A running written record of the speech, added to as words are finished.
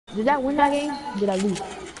Did I win that game? Did I lose? I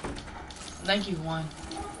think you won.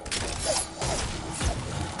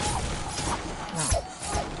 No.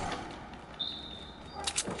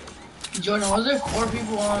 Jordan, was there 4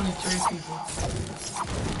 people or only 3 people?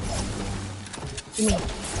 What do you mean?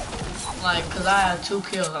 Like, cause I had 2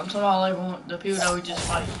 kills. I'm talking about like the people that we just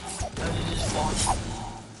fight. That we just fought.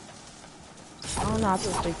 I don't know. I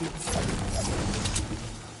thought it was 3 people.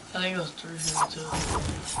 I think it was 3 people too.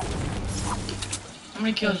 How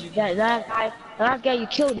many kills you get? That guy you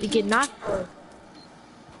killed, did he get knocked? Or?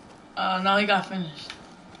 No, he got finished.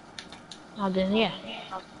 Oh, then yeah.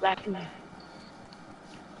 I'll back to you.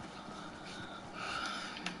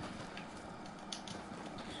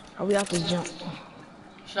 Are we off this jump?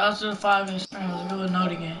 Shout out to the 5 inch stream. It was a good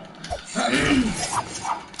note again.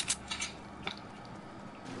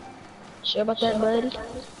 Sure about that, buddy?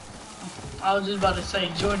 I was just about to say,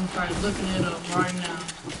 Jordan probably looking it up right now.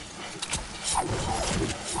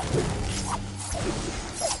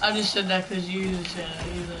 I just said that because you said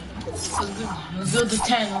it. Let's go to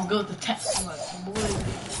 10. Let's go to 10. I'm like, boy.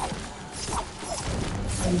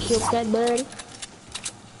 Are you sure about that, buddy?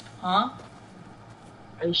 Huh?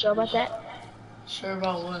 Are you sure about that? Sure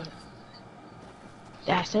about what?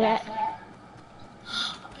 Did I say that?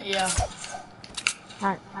 Yeah.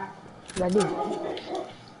 Alright. What I do?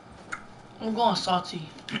 I'm going salty.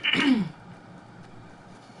 I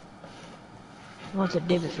want to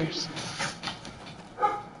dip it first.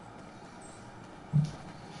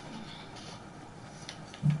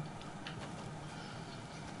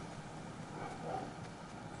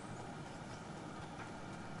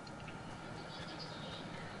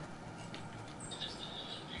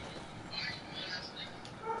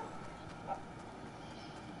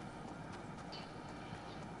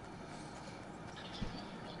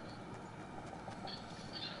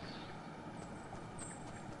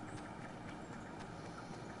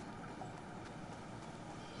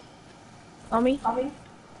 On me?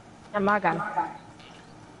 And my guy.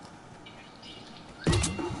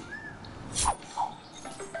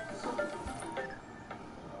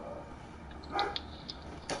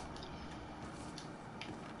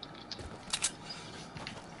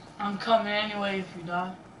 I'm coming anyway if you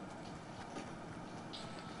die.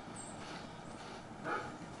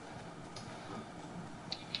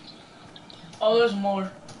 Oh, there's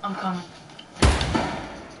more. I'm coming.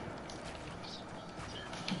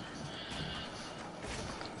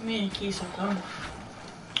 Me and Keith are coming.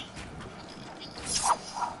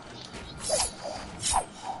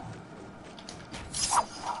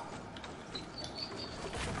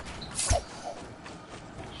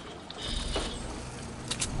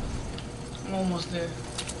 I'm almost there.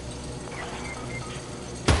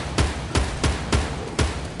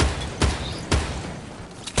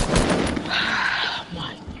 Oh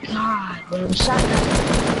my god, bro. I'm shot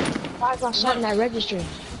that. Why is I shot in that registry?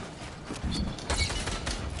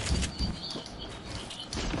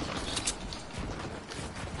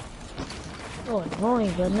 Oh,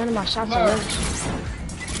 annoying, but none of my shots are registered.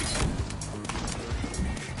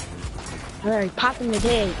 I already popped him in the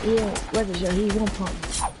head. He didn't register. He won't pump.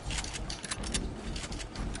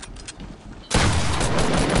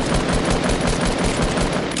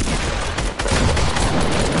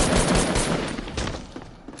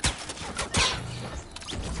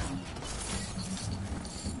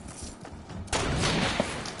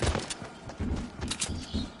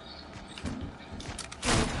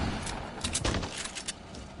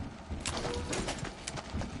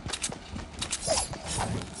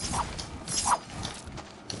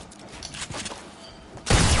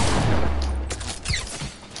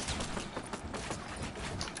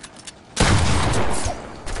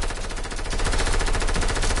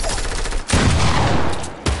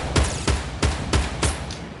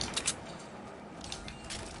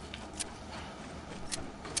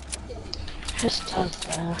 That's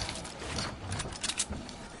tough, bro.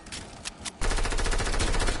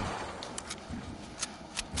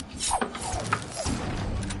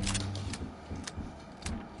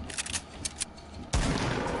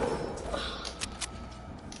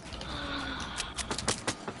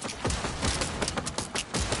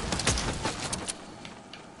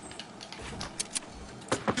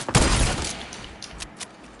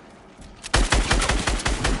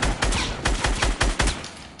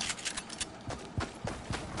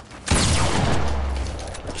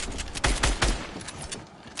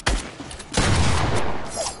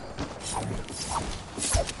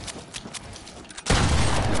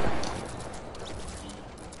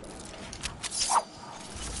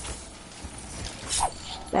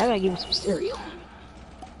 I gotta give him some cereal.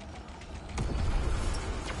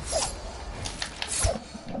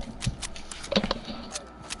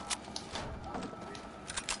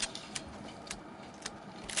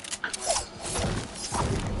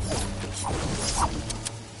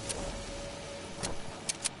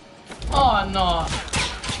 no.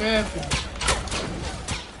 Tripping.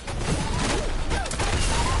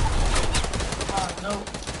 Oh, no.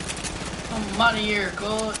 I'm out of here,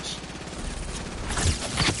 coach.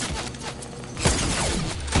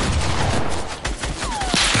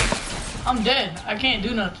 I'm dead. I can't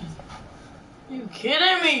do nothing. You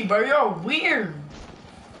kidding me, bro? You're weird.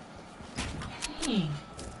 Dang.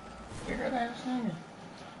 Weird ass nigga.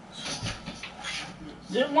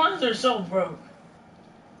 Zip lines are so broke.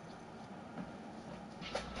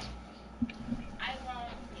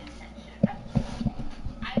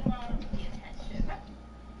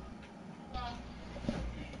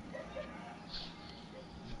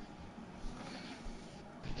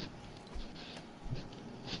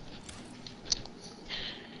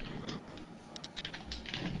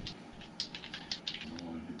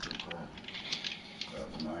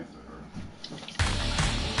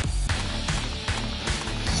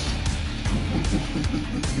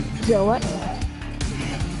 Yo, what?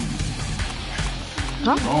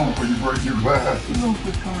 Huh? Oh, before you break your glass.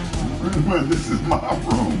 Man, this is my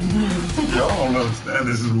room. Y'all don't understand.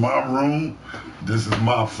 This is my room. This is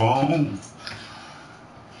my phone.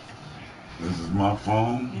 This is my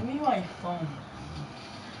phone. Give me my phone.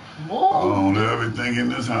 I Move. own everything in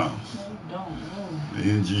this house. No, don't move. The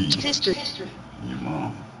NG. Sister. Your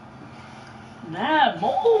mom. Nah,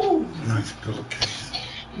 move. Nice pillowcase.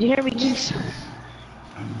 You hear me, geese?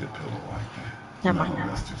 I need a pillow like that. Never No, mind.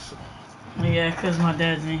 that's too soft. Yeah, cause my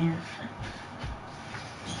dad's in here.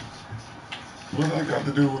 What that got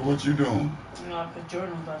to do with what you doing? No, cause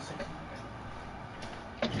Jordan was about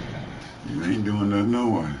to say. You ain't doing nothing no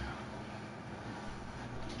way.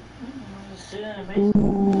 Just sit in the basement.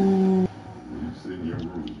 You sit in your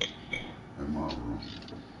room. In my room.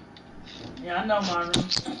 Yeah, I know my room.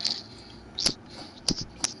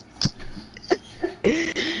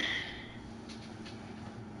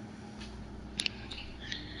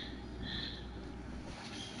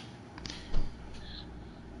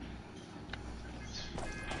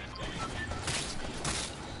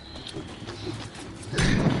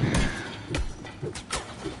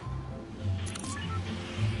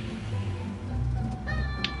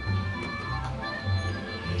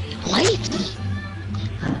 Late.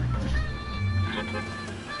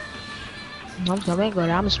 I'm coming, go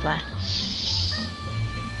down the spot.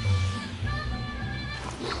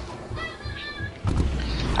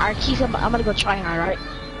 Alright, Keith, I'm gonna go try hard, alright?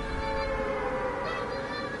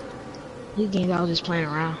 These games I was just playing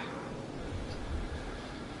around.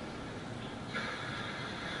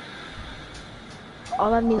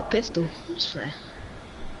 All I need is a pistol. It's fine.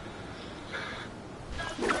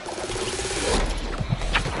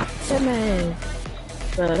 Yeah, man.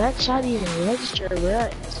 Bro, that shot even registered, bro.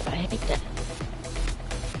 I hate that.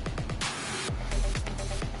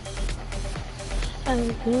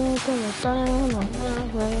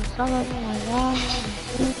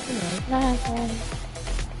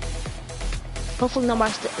 Hopefully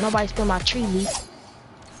nobody steal my tree leaf.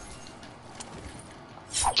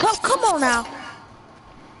 Come on now.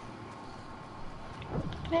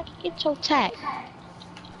 Man, get your tag.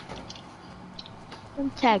 Them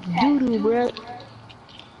tag doo-doo, bro.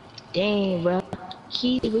 Dang, bro.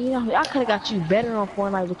 Keith, but you know, I could've got you better on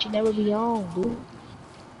Fortnite, but you never be on, dude.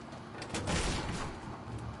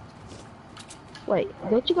 Wait,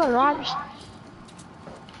 don't you go to Rogers?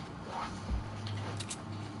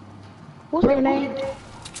 What's your name?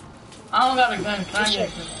 I don't got a gun. Can I get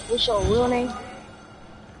a gun? What's your real name?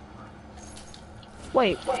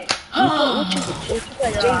 Wait, what you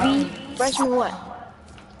got, JV? Freshman what?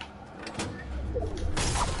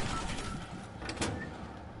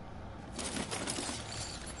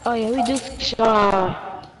 Oh yeah, we do.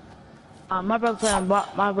 My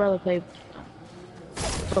brother played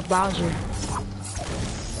for Bowser.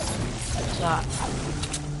 So,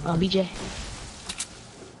 BJ.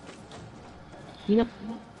 You know?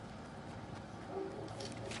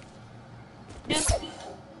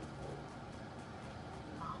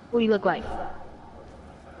 What do you look like?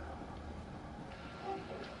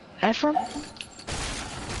 Ephraim?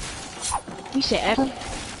 You said Ephraim?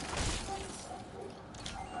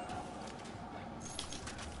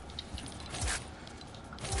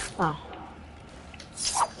 Oh.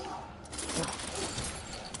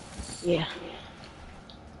 Yeah.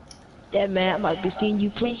 That man, I might be seeing you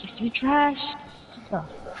play. You trash. Oh.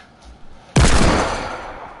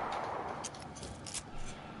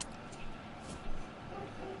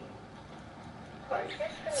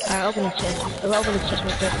 Alright, open the chest. Open the chest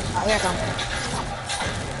real quick. Alright, here I come.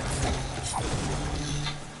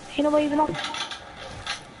 Ain't nobody even on.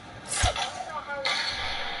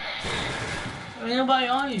 Ain't nobody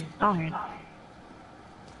on you. I don't hear it.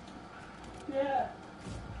 Yeah.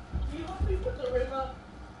 You want me to put the rim up?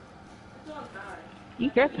 It's on high. You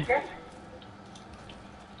tripping?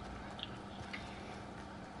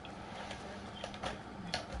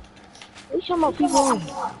 We some more people on.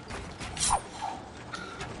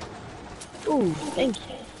 Ooh, thank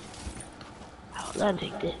you. Oh, let me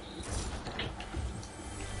take this.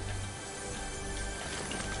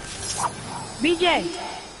 BJ,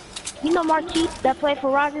 you know Marquis that played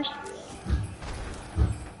for Rogers?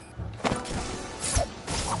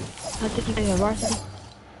 I think he's playing varsity.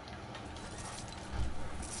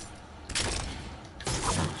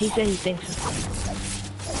 He said he thinks so.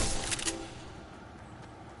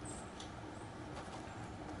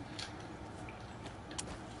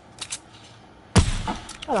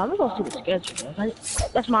 Hold on, I'm gonna go see the schedule. Man.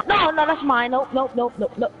 That's mine. No, that's mine. Nope.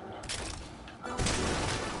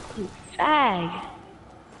 Fag.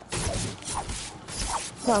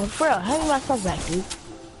 No, for real, hand me my stuff back, dude.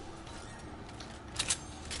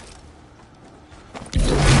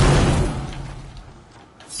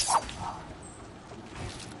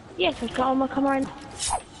 Yes, I'm gonna come right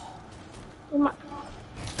now.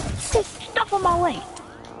 There's stuff on my way.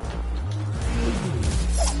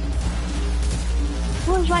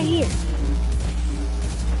 One's right here.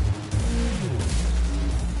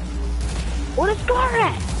 Where the scar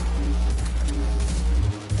at?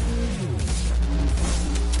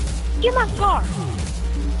 Get my scar.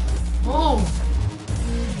 Oh.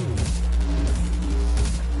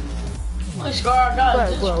 My scar I got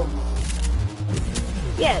this. Bro.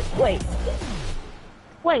 Yeah, wait.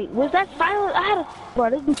 Wait, was that silent? I had a... Bro,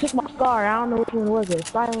 this dude took my scar. I don't know which one was it.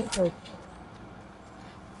 Silent or...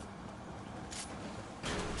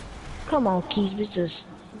 Come on, Keith. This is...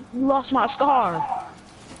 You lost my scar.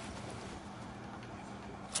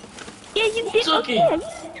 Yeah, you did. Took it. Yeah,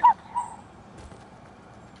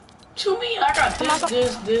 To me, I got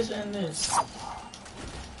this, and this.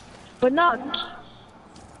 but no.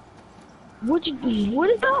 Where'd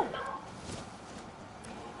it go?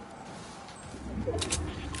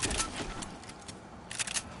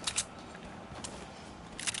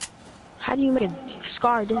 How do you make a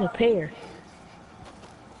scar disappear?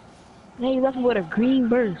 Now you left me with a green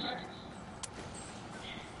burst.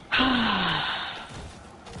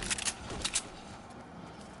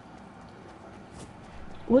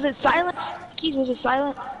 Was it silent? Keith, was it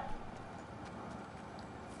silent?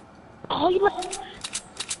 Oh, you left.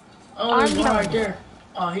 Oh, there's one right there.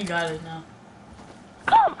 Oh, he got it now.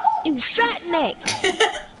 Come, you fat neck.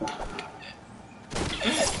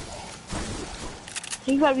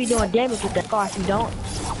 You gotta be doing damage with that car if you don't.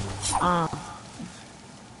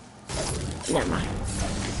 Never mind.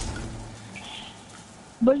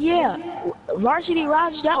 But yeah, Varsity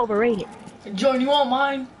Rogers got overrated. Jordan, you want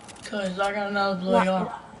mine? Cause I got another blue yarn.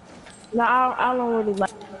 No, I don't really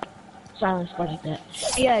like silent stuff like that.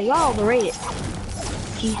 Yeah, y'all overrated.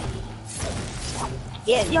 Keith.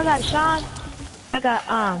 Yeah, y'all got Sean. I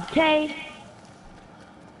got Tay.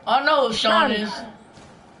 I know who Sean is.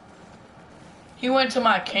 He went to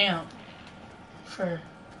my camp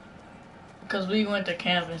because we went to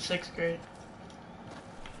camp in 6th grade.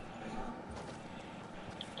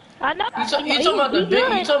 I know. You talking about the big?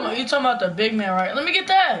 You talking about the big man, right? Let me get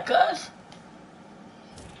that, cuz.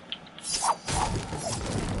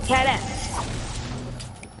 Had that.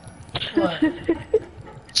 What?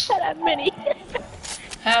 Had that mini.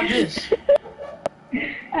 Have this.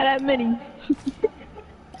 Had that mini.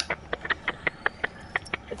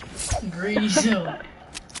 Greedy Zone.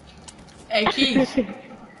 Hey, Keith.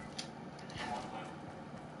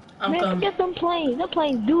 I'm Man, coming. forget them planes. Them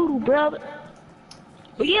planes doodle, brother.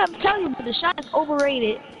 But yeah, I'm telling you, the shot is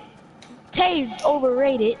overrated. Tay's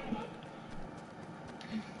overrated.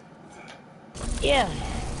 Yeah.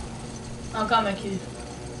 I'm coming, Keith.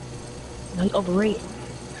 No, he's overrated.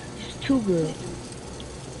 He's too good.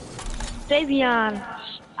 Davion,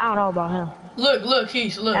 I don't know about him. Look,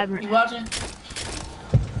 Keith, look. You watching?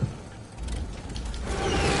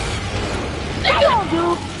 Come on,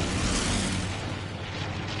 dude.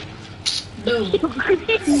 Dude,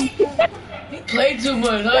 he played too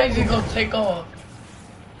much. How is he gonna take off?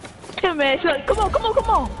 Come on, son. Come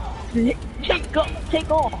on. Take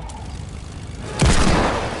off.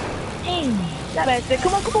 Dang, that man said,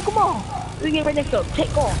 come on. We get right next up.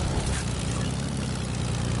 Take off.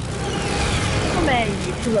 Come on,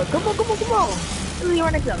 look. Come on. We get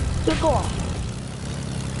right next up. Take off.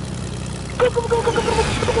 Go.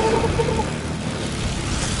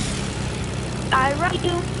 I run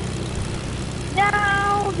you.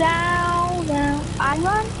 Down. I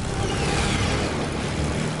run.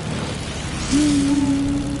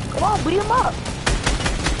 Come on, beat him up.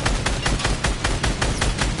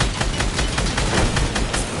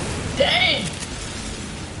 Dang!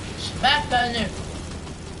 Smack that in there.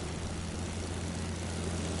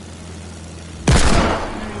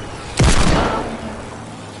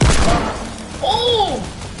 Oh!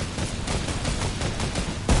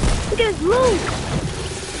 Look at his loot.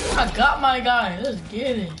 I got my guy. Let's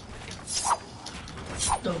get it.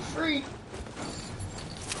 The freak.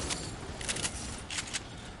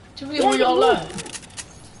 Tell me where y'all at.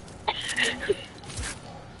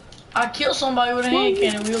 I killed somebody with a hand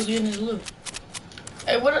cannon. We was getting his loot.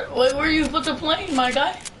 Hey, where you put the plane, my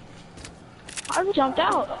guy? I just jumped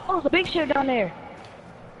out. Oh, there's a big ship down there.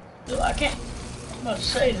 Dude, I can't. I'm about to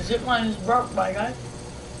say the zip line is broke, my guy.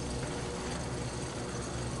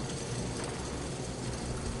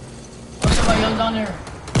 Oh, somebody else down there.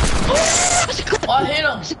 That's a clip. Oh, I hit him.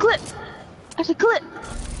 That's a clip. That's a clip.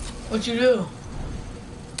 What you do?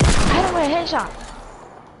 I hit him with a headshot.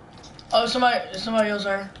 Oh, somebody else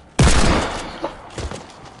there.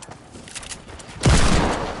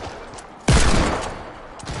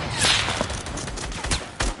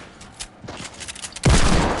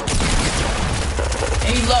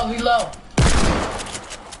 Hey, he's low.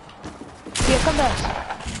 Here, come back.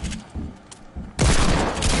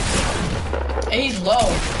 Hey, he's low.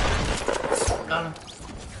 Got him.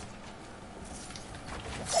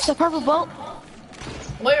 It's a purple boat.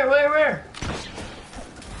 Where?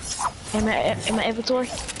 In my inventory.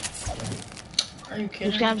 Are you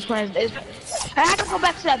kidding? I'm just playing. I have to go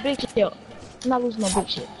back to that big ship. I'm not losing my big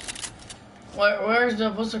ship. Where's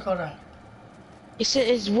the, what's it called at?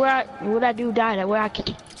 It's where I do die at, where I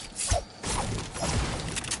can.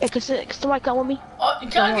 Yeah, can somebody come with me? Oh,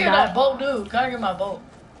 can I get that boat, dude? Can I get my boat?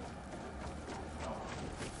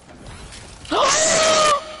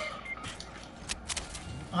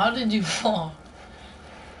 How did you fall?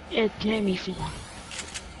 It made me fall.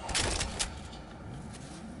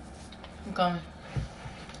 I'm coming.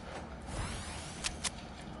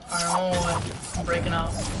 Alright, I'm breaking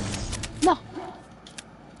out. No.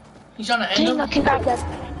 You trying to end him? Can grab that.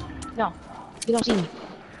 No, you don't see me.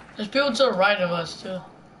 There's people to the right of us, too.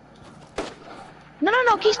 No.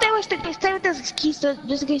 Keep stay with us. Keep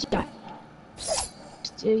just in case you die.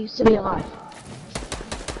 You still be alive.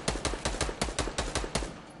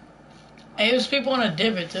 Hey, there's people on a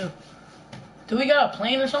divot, too. Do we got a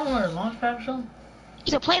plane or something, or a launch pad or something?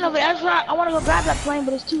 There's a plane over there. I want to go grab that plane,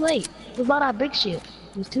 but it's too late. We bought our big ship.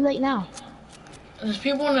 It's too late now. There's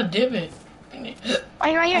people on a divot. Right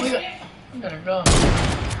here. We gotta go.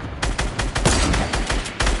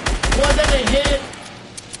 What, that they hit?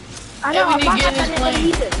 I know, we need to get in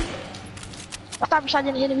this I thought I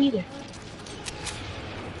didn't hit him either.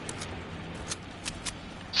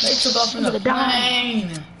 They took off in the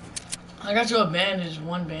plane. I got you a bandage,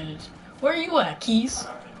 one bandage. Where are you at, Keys?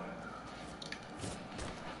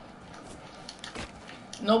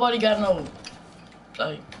 Nobody got no,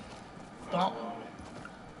 like, bump.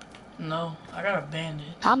 No, I got a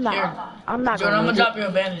bandage. I'm not. Here. I'm not. Jordan, I'm gonna drop you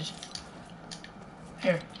a bandage.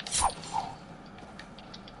 Here.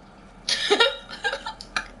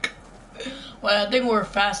 Well, I think we're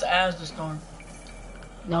fast as the storm.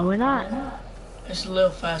 No, we're not. It's a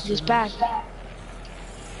little faster. Just back.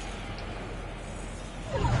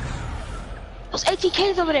 Those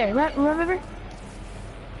ATKs over there. Remember?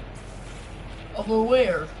 Over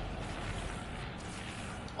where?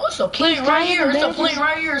 Oh, it's a plane right here. It's a plane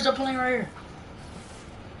right here. It's a plane right here.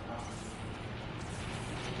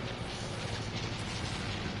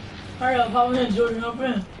 Hurry up, hop in, Jordan, hop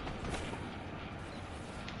in.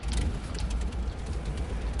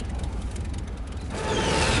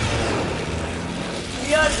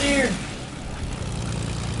 Get out of here.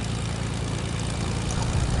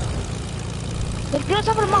 Get on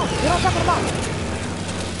top of the mountain. Get on top of the mountain.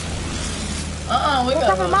 We got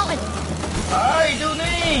top of the mountain. Alright, do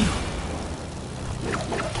me.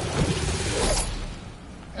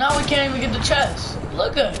 Now we can't even get the chest.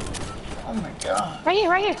 Look at it. Oh my god. Right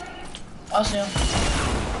here. I see him.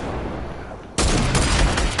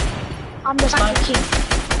 I'm the sniper king.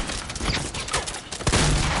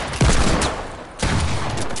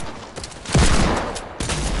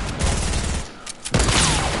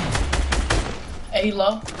 Hey, he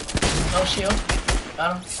low. No shield.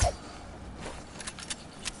 Got him.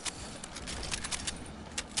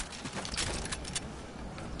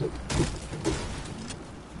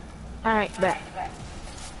 Alright, back.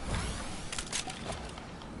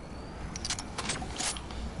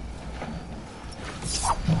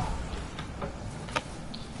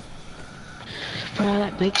 Bro,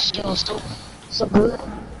 that big shell is so good.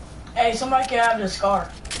 Hey, somebody can have this car.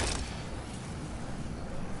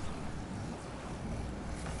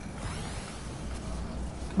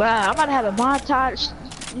 Bruh, I'm about to have a montage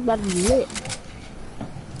You about to be lit.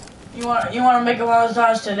 You want to make a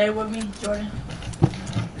montage today with me, Jordan?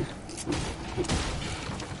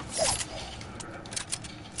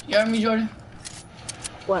 You heard me, Jordan?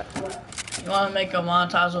 What? You want to make a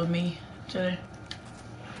montage with me today?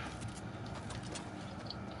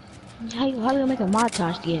 How do you make a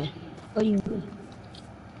montage together? What do you mean?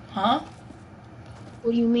 Huh?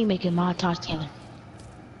 What do you mean make a montage together?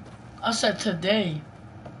 I said today.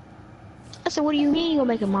 I said, what do you mean you'll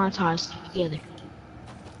make a montage together?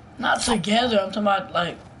 Not together, I'm talking about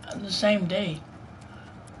like the same day.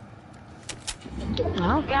 I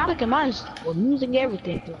don't care. I make a montage with music and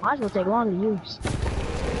everything. So might as well take longer to use.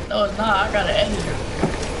 No, it's not. I gotta edit it.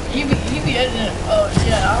 You be editing it. Oh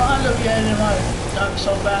yeah, I don't have to be editing my stuff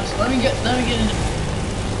so fast. Let me get in it.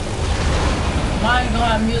 Mine gonna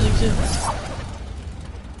have music too.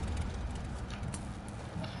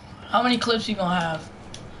 How many clips you gonna have?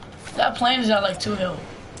 That plane is at like 2 hill.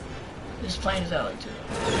 This plane is at like 2 hill.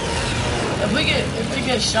 If we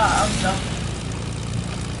get shot, I'm jumping.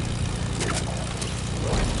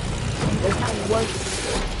 That's how it works.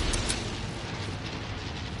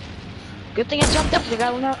 Good thing I jumped up. I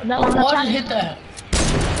got Why did hit that?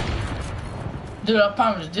 Dude, I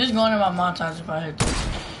promise. This is going in my montage if I hit this.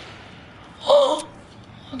 Oh!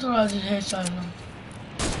 I thought I just headshot him.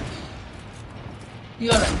 You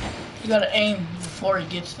gotta aim before he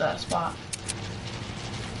gets to that spot.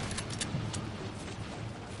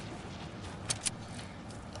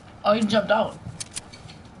 Oh, he jumped out.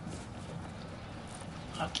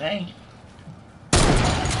 Oh, dang.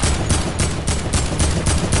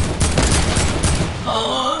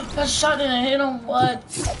 Oh, that shot didn't hit him. What?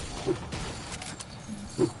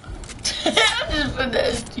 I just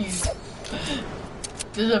finessed you.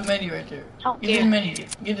 There's a mini right there. Get that mini.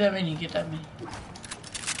 Get that mini. Get that mini.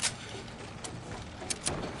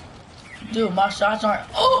 Dude, my shots aren't.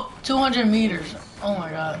 Oh, 200 meters. Oh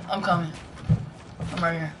my god. I'm coming. I'm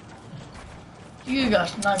right here. You got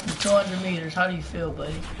sniped from 200 meters. How do you feel,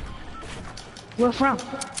 buddy? Where from?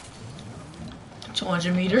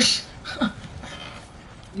 200 meters.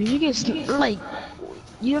 Did you get like?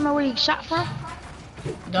 You don't know where you shot from?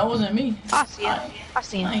 That wasn't me. I see him. I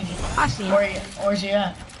see him. I see him. Where's he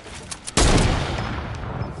at?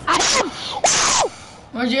 I see him.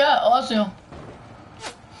 Where's he at? Oh, I see him.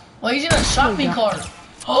 Well, he's in a shopping cart.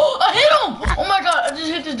 Oh, I hit him! Oh my god, I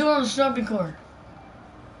just hit this dude on the shopping cart.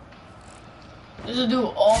 There's a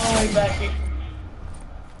dude all the way back here.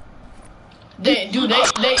 They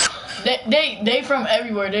from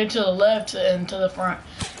everywhere. They're to the left and to the front.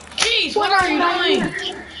 Keys, what are you doing?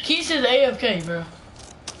 Keys is AFK, bro.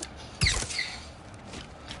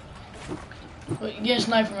 You get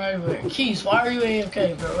sniped from everywhere. Keys, why are you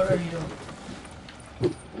AFK, bro? What are you doing?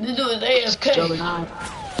 This dude is AFK.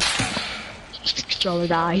 Stroller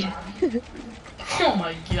died. Oh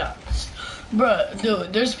my god. Bruh,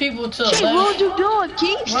 dude, there's people to the left. What you doing,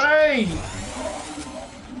 Keith? Right.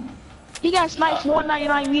 He got sniped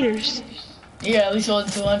 499 meters. Yeah, at least it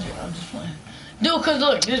wasn't 200. I'm just playing. Dude, cause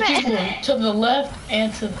look, there's people to the left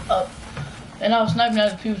and to the up. And I was sniping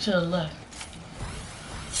at the people to the left.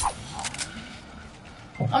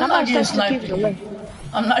 I'm not getting sniped again.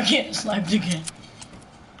 I'm not getting sniped again.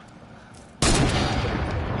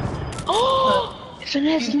 Oh!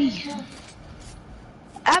 Finesse me.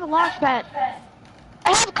 I have a launch pad.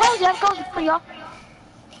 I have a cozy for y'all.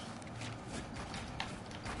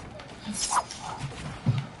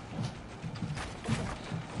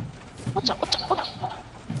 What's up?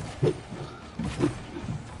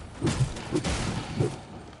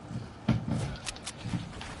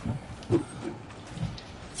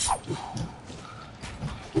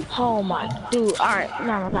 Oh my dude, alright,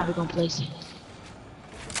 now I'm probably gonna place it.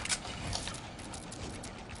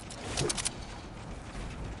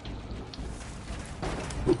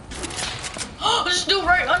 This dude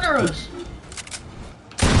right under us.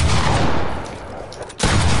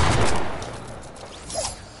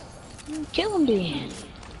 Kill him then.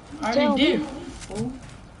 I already did.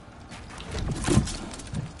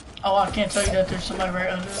 Oh, I can't tell you that there's somebody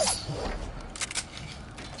right under us.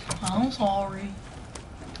 I'm sorry.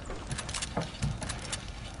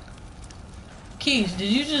 Keys,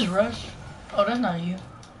 did you just rush? Oh, that's not you.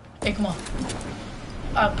 Hey, come on.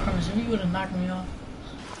 I promise, if you would have knocked me off.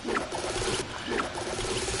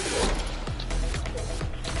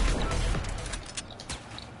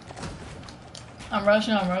 I'm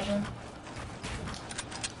rushing.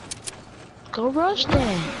 Go rush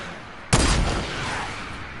then.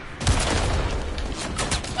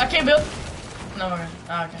 I can't build. No, we're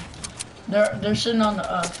okay. They're sitting on the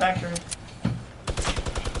factory.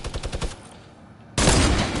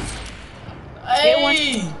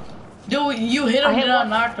 Hey! Dude, you hit him, then I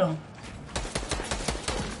knocked him.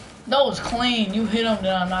 That was clean. You hit him,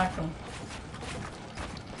 then I knocked him.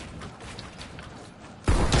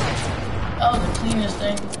 That was the cleanest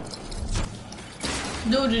thing.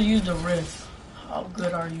 Dude just used a rift. How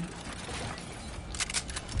good are you?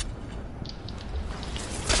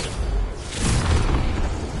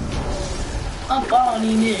 I'm following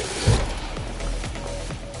you, Nick.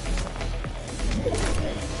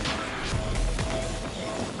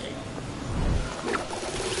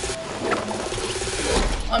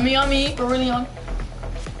 On me, we're really on.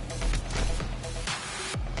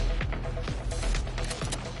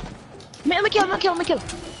 Man, let me kill him.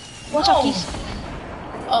 Watch out, Keith.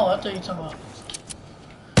 Oh, I thought you were talking about.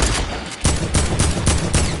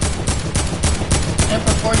 And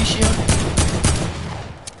for 40 shield.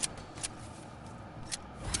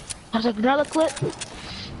 I took another clip.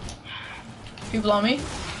 People on me.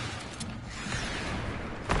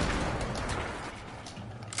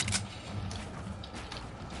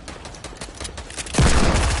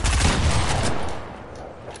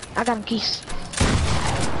 I got him, Keith.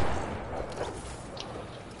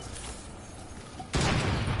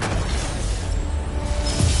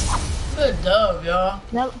 Good dub, y'all.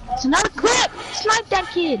 No, it's another clip. Snipe that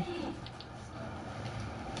kid.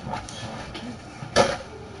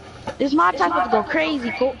 It's my time to go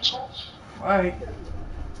crazy, coach. Alright.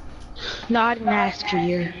 No, I didn't ask for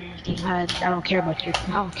your. I don't care about your.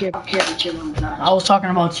 I don't care about your long time. I was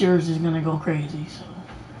talking about yours is gonna go crazy, so.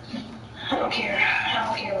 I don't care. I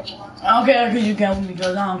don't care what you want. I don't care because you can't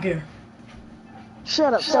because I don't care.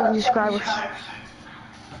 Shut up, 70 subscribers.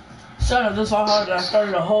 Shut up, that's all hard. I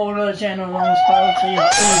started a whole other channel on this cloud to you. I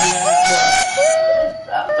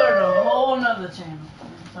started a whole nother channel.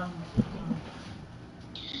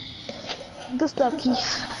 Good stuff,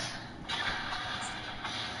 Keith.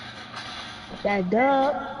 That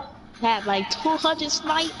dub had like 200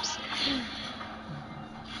 snipes.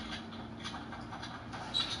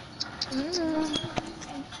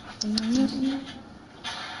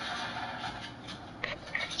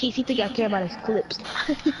 Keith, you think I care about his clips?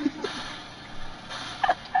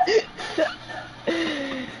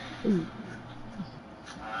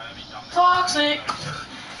 Toxic!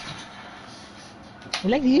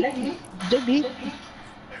 Like you, JB.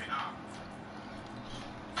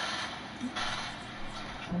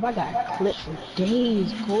 I got clips for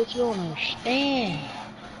days, coach. You don't understand.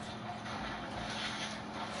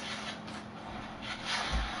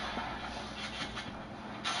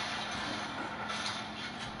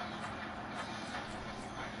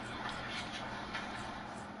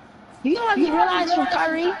 You know what I just realized from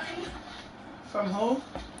Kyrie? From who?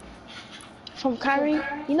 From Kyrie?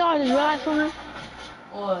 You know what I just realized from him?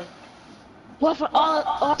 What? Well, for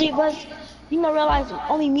all three of us, you know, realize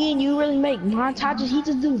only me and you really make montages. He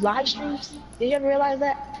just do live streams. Did you ever realize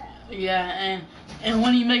that? Yeah, and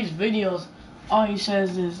when he makes videos, all he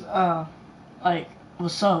says is like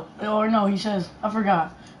what's up, or no, he says I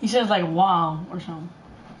forgot. He says like wow or something.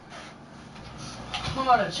 I'm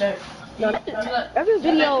about to check. No, every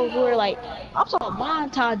video where like I'm talking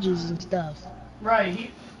montages and stuff.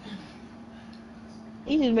 Right.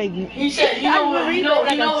 He just make me. He said, you know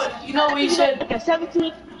what he said. Like a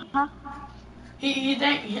 17, huh? He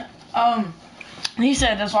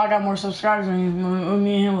said that's why I got more subscribers when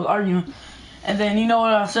me and him was arguing. And then you know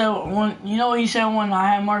what I said when he said when I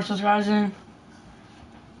had more subscribers than him?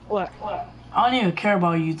 What? I don't even care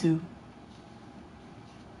about YouTube.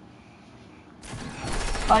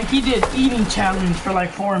 Like he did eating challenge for like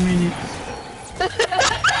 4 minutes.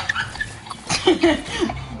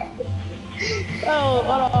 Oh,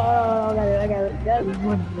 I got it. That was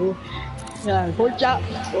wonderful. Yeah, good job.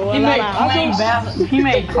 He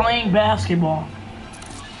made playing basketball.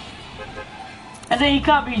 And then he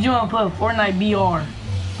copied you and put Fortnite BR.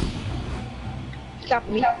 He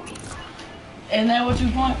copied me. Isn't that what you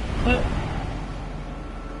put?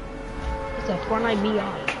 It's a Fortnite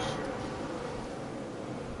BR.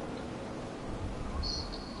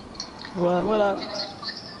 What up?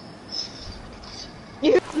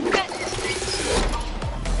 You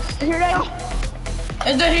hear that?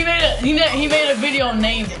 And then he made a video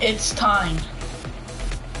named "It's Time."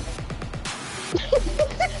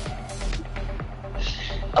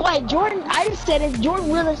 Oh wait, Jordan. I just said it. Jordan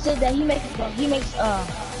Wheeler said that he makes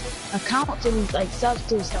accounts and like subs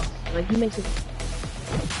to himself. Like he makes it.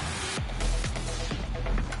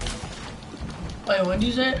 Wait, what did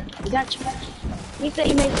you say? Is that true? He said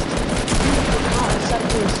he makes subs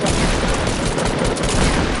to himself.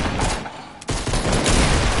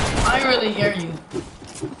 I really hear you.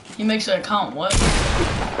 He makes an account, what?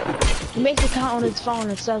 He makes an account on his phone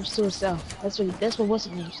and subs to himself. That's what what's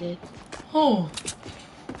his name said. Who? Who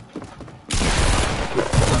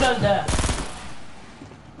does that?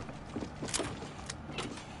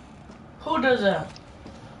 Who does that?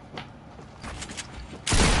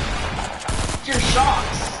 Your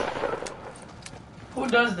shots. Who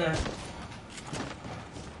does that?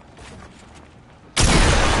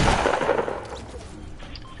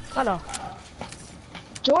 Hold on.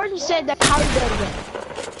 Jordan said that Kyrie does that.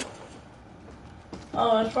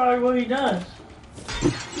 Oh, that's probably what he does.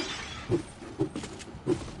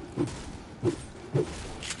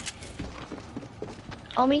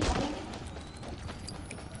 Homie?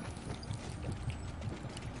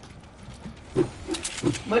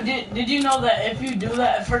 But did you know that if you do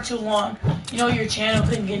that for too long, you know your channel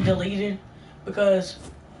can get deleted? Because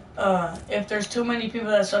if there's too many people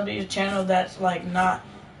that sub to your channel that's like not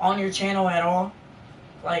on your channel at all,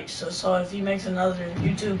 like so if he makes another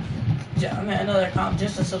another account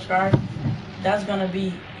just to subscribe, that's gonna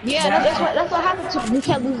be that's what happened to him. He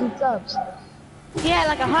kept losing subs. He had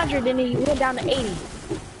like 100 and he went down to 80.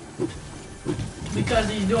 because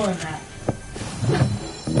he's doing that.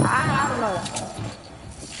 I don't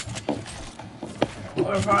know.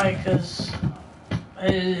 Or probably because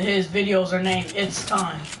his videos are named It's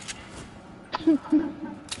Time.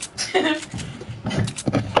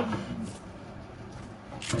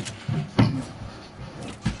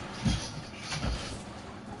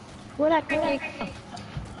 What I click?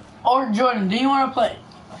 Or Jordan, do you want to play?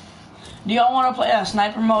 Do y'all want to play a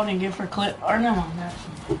sniper mode and get for clip? Or no, that.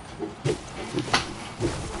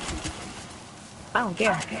 I don't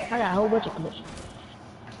care. I got a whole bunch of clips.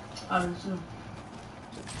 I would too.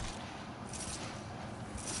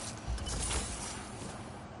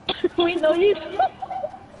 We know you.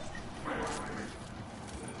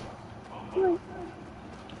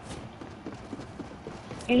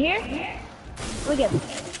 In here? Look at it.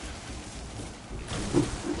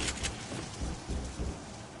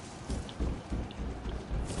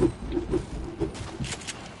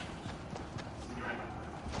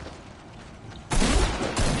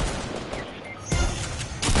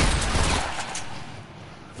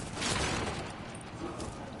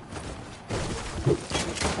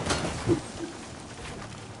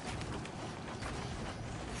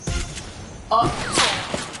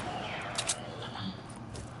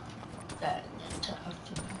 That tough.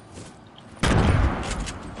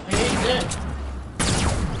 He's dead.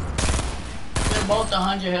 They're both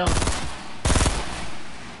 100 health.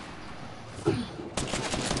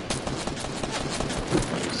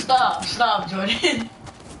 Stop, Jordan.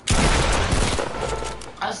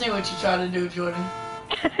 I see what you try to do, Jordan.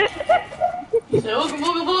 You said, ooga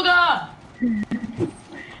booga booga!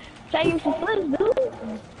 Say you some flips,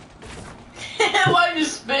 dude. Why you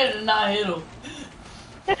spin and not hit him?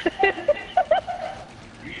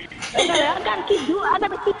 I gotta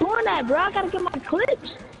keep doing that, bro. I gotta get my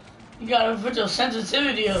clips. You gotta put your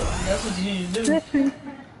sensitivity up. That's what you need to do.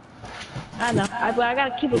 I know. But I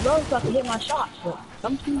gotta keep it low so I can hit my shots. But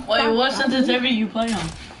Wait, what sensitivity you play on?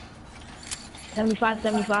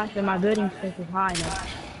 75, and my building sense is high now.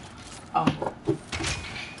 Oh.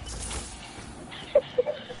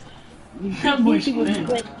 That boy spin.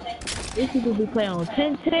 These people be playing on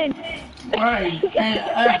 10-10. Right. And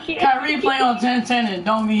Kyrie play on 10-10 and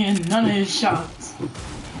don't be in none of his shots.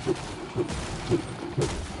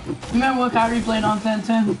 Remember when Kyrie played on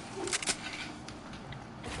 10-10?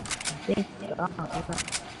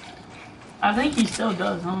 I think he still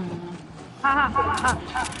does, I don't know.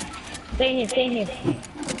 Stay here.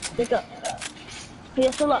 Pick up. Yeah,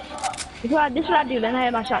 so look. This is what I do, then I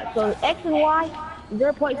have my shot. So X and Y,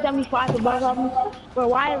 0.75 for both of them. For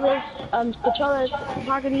wireless, controller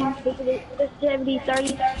targeting sensitivity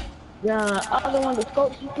 30. The other one, the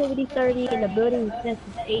scope sensitivity 30, and the building sense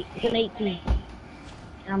is 18.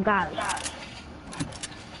 And I'm got it.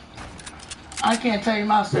 I can't tell you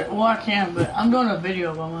my set. Well, I can, but I'm doing a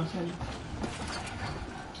video by myself.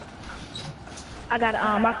 I got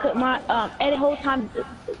my edit whole time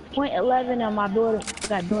 0.11 on my building. I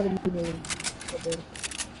got building meter.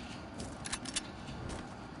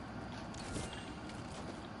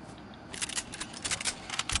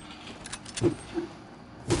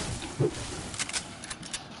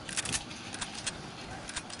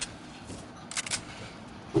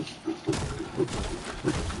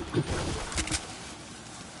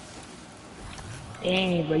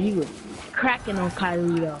 Dang, but you were cracking on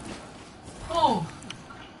Kyrie though. Oh.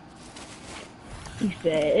 He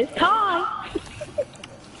said, it's time.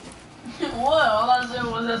 What? All I said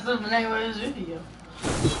was that's the name of his video.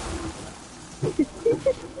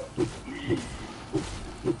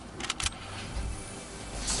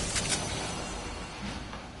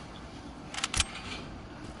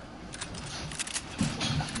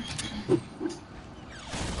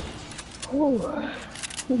 Ooh.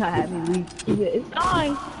 You had me weak. Yeah, it's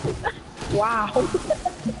fine. Wow.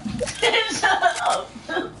 Shut up.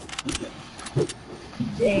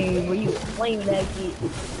 Dang, were you flaming that kid?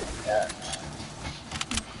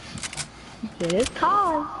 Said it's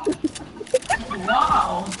time.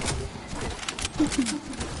 Wow.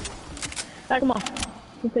 Alright, come on.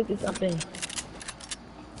 Let's take this up in.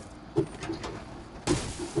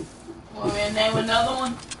 Want me to name another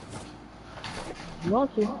one? You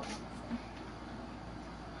want to?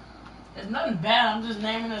 It's nothing bad, I'm just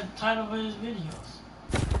naming the title of his videos.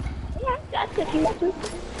 Yeah, that's if you want to.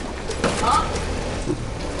 Huh?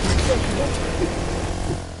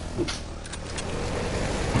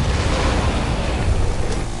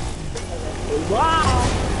 Wow.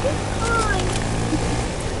 It's time.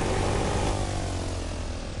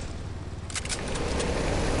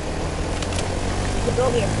 So go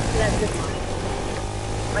here. That's this one.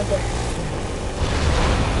 Right there.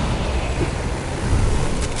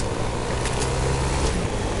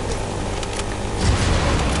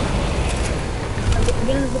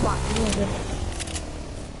 Get into the box. Get into the box.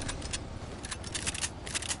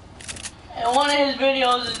 And one of his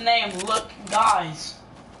videos is named Look Guys.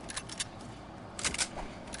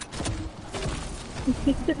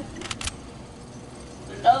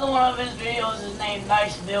 Another one of his videos is named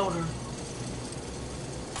Nice Builder.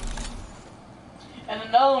 And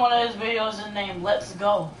another one of his videos is named Let's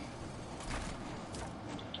Go.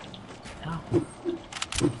 Oh.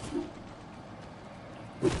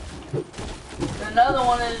 And another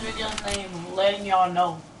one of his videos is named Letting Y'all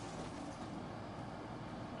Know.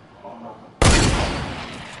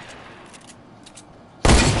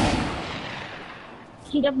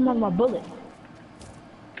 Heat up him on my bullet.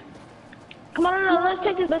 Come on, no, let's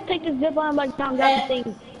take this zip line like down that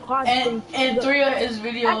thing. And three of his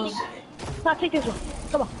videos, Now take this one.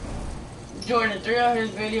 Come on. Jordan, three of his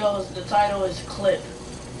videos, the title is Clip.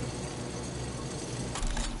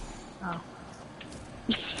 Oh.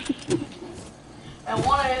 And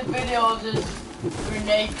one of his videos is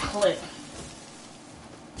Grenade Clip.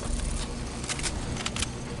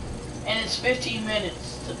 And it's 15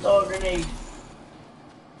 minutes to throw a grenade.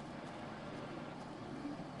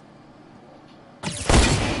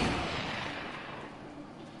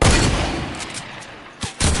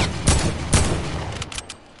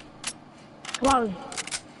 Come on.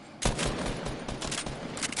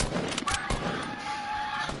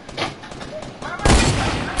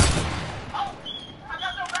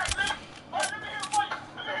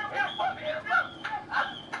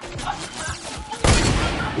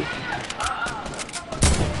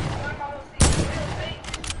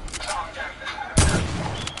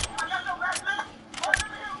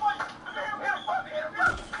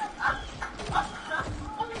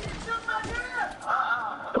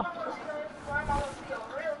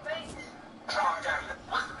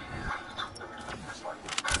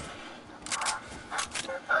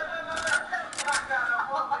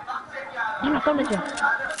 I'm not coming to you.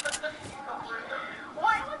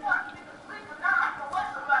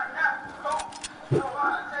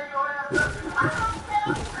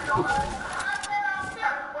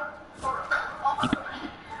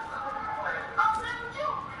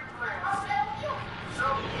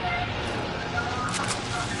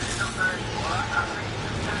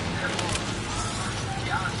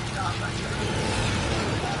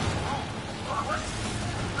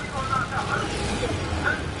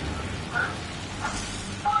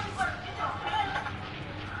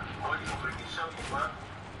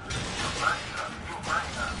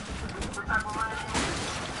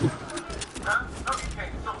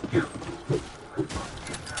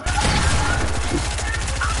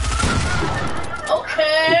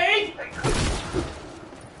 Okay.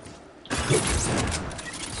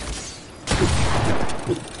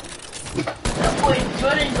 That boy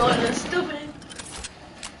Jordan going stupid.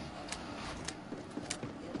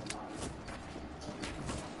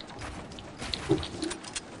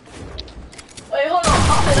 Wait, hold on.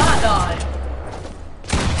 How did I die?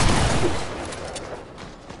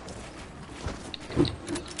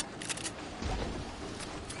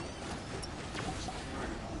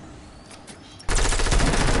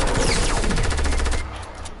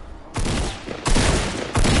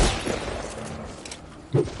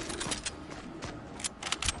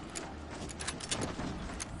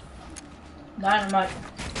 Dynamite.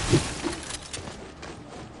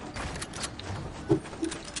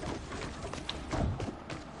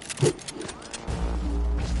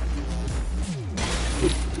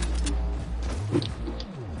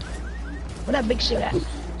 Where that big shit at?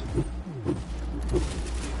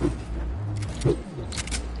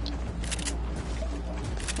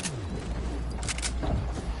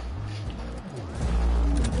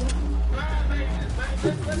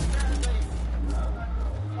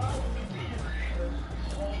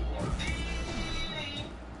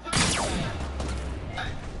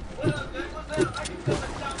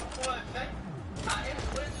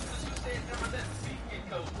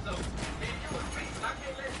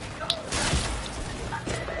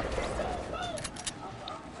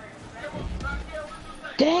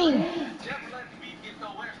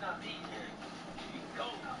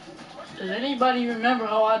 Does anybody remember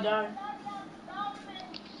how I died?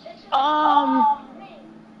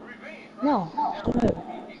 No. Go ahead.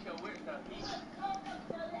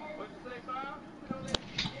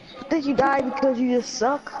 I think you died because you just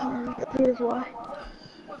suck. That's why.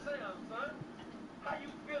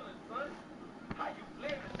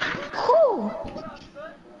 Cool.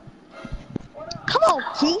 Come on,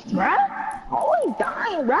 Keith, bruh. Oh, you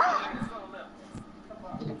dying, bruh.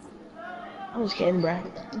 I'm just kidding, bruh.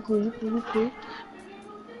 You cool, you cool, you cool.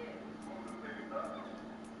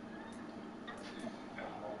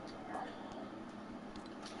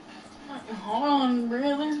 Hold on,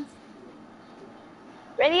 brother.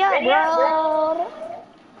 Ready up, bro.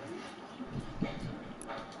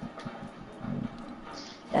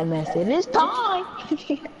 That man said it's time.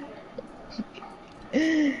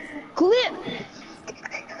 Clip.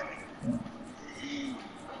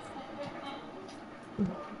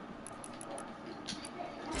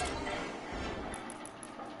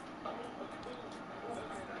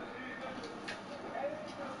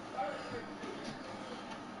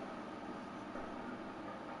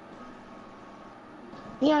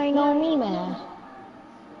 You already know me, man.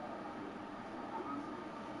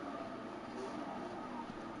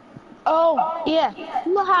 Oh, yeah.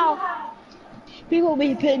 You know how people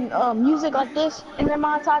be putting music like this in their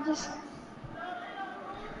montages?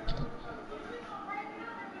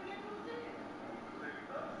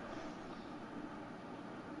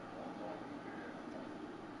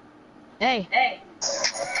 Hey. Hey.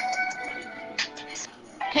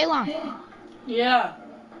 Kaylon. Yeah.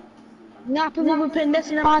 You know how people be putting this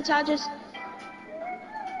in their montages?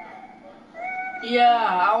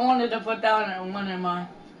 Yeah, I wanted to put that one in mine.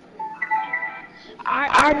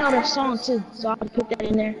 I know the song too, so I put that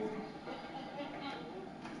in there.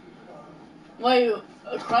 Wait,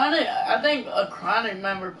 a Chronic? I think a Chronic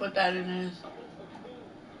member put that in his.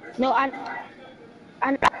 No, I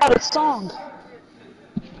know the song.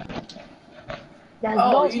 That's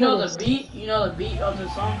Oh, Ghost you know Noodles. the beat? You know the beat of the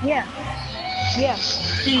song? Yeah. Yeah.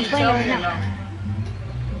 Can you tell me or no?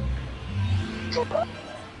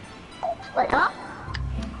 Wait, huh?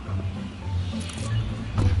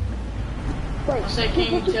 Wait. I said,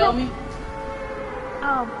 can you tell me?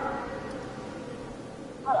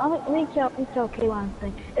 Let me tell Kaylon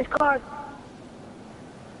thing. It's called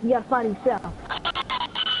You Gotta Find Yourself.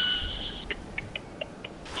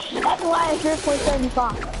 That's why it's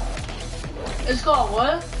 0.75. It's called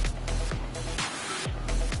what?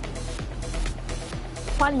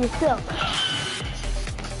 Find Yourself.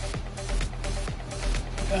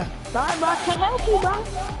 Okay. Sorry, bro, I can't help you, bro.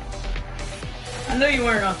 I knew you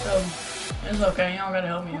weren't gonna tell me. It's okay, you don't gotta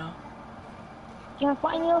help me out. You gotta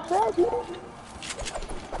find yourself,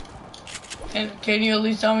 man. Can you at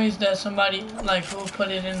least tell me that somebody, like, who put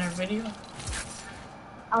it in their video?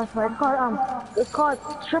 It's called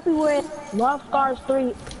Trippy with Love Scars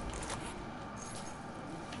 3.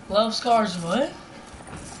 Love Scars what?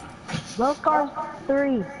 Love Scars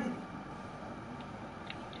 3.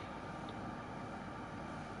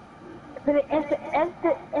 Put it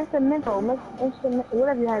instrumental,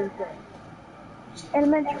 whatever you have to say.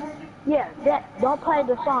 Instrumental. Yeah, that. Don't play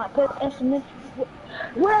the song. Put instrumental.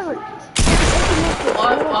 Whatever.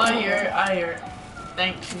 Instrumental. I hear it.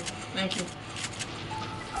 Thank you.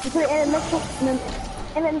 You put instrumental,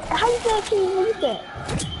 and then how you say it? What you say?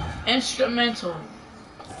 Instrumental.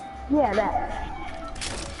 Yeah, that.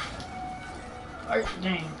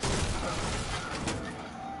 Dang.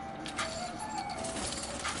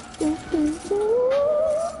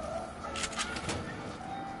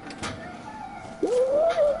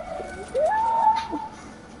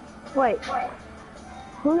 Wait.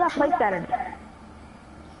 Who got placed that in?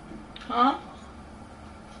 Huh?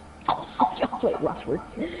 Y'all play Rushford.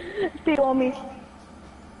 Stay on me.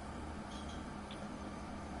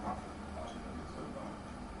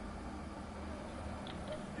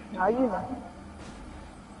 How you know?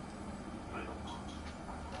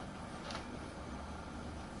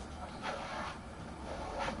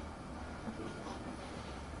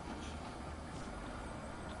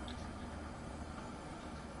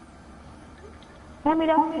 Hand me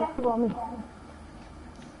that. Stay on me.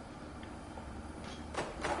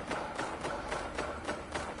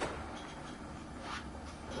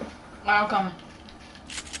 I'm coming.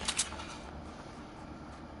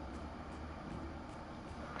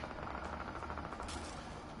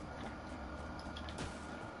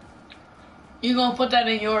 You gonna put that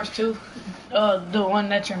in yours too? The one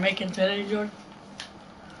that you're making today, Jordan?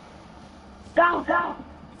 Go.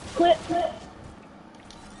 Quit.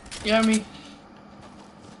 You hear me?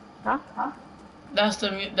 Huh? That's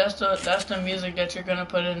the music that you're gonna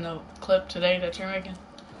put in the clip today that you're making.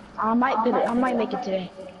 I might do it. I might make it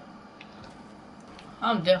today.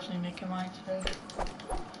 I'm definitely making mine today.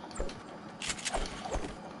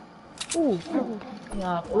 Ooh.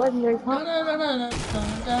 Yeah, legendary pump.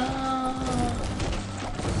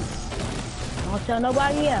 Don't tell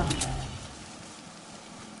nobody else.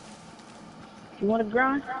 You wanna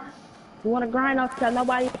grind? You wanna grind? Don't tell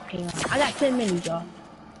nobody else. Okay, I got 10 minutes, y'all.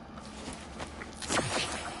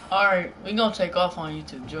 Alright, we gonna take off on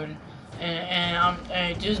YouTube, Jordan.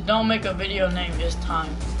 And just don't make a video name this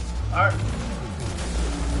time. Alright.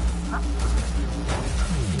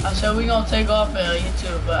 I said we gonna take off on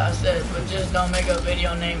YouTube, but I said, but just don't make a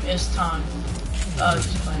video name this time.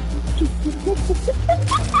 Just playing.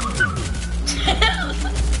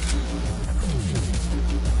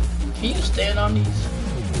 Can you stand on these?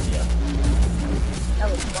 Yeah. That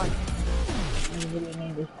was fun. I'm video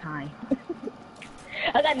name this time.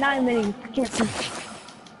 I got 9 minutes. I can't see.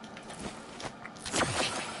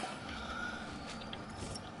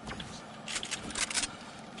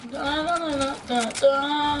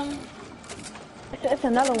 It's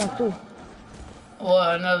another one too.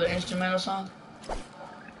 What, another instrumental song?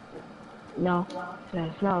 No,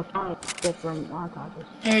 it's not a song. It's different montages.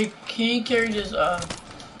 Hey, can you carry this,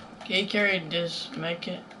 can you carry this, make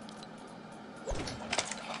it?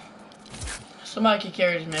 Somebody can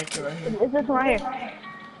carry this, make it right here. It's this one right here.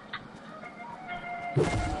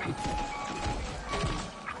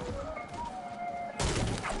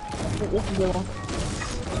 This is a good one.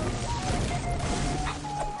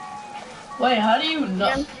 Wait, how do you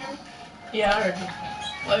know? Yeah, I heard you.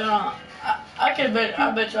 Wait, hold on. I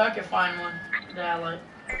bet you I can find one that I like.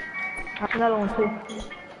 That's another one too.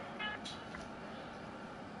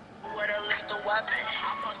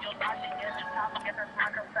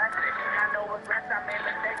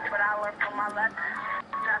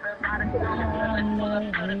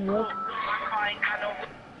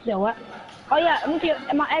 So what? Oh yeah, let me see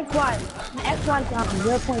my XY. My XY is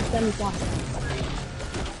 0.75.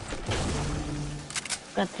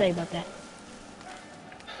 Got to say about that.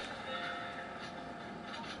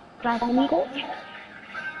 Try for me, coach.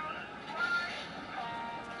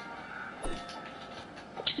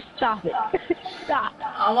 Stop it. Stop.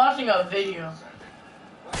 I'm watching a video.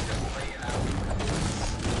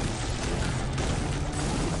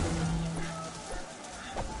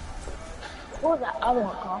 What was that other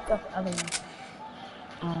one called? That's the other one.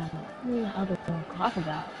 What was the other one called? I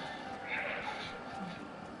forgot.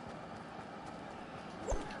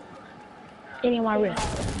 Getting on my wrist.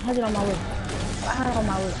 Has it on my wrist. I had it on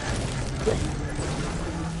my wrist.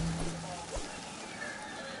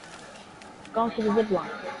 Going to the zip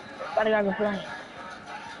line. Gotta go flying.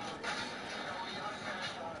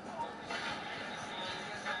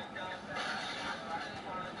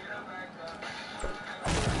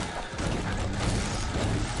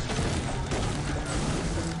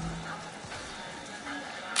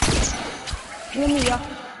 Give me, y'all.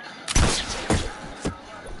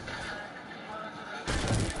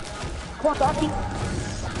 Come on, Sophie.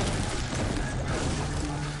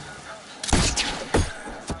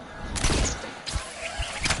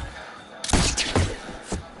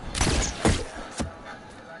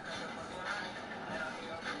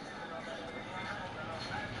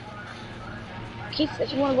 Keith,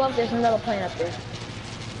 if you want to go up, there's another plane up there.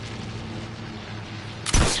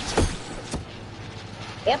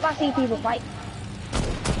 Yep, I see people fight.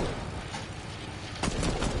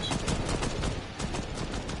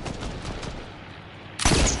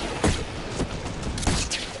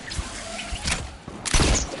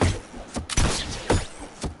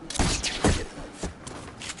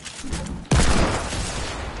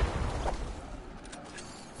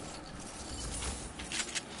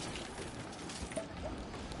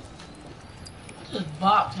 Just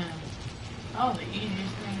bopped him. That was the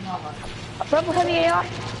easiest thing in my life. A purple heavy AR?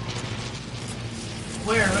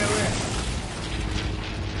 Where?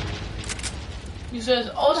 You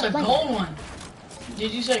said, oh, it's a gold one.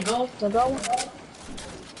 Did you say gold? The gold one?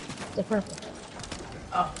 The purple.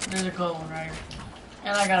 Oh, there's a gold one right here.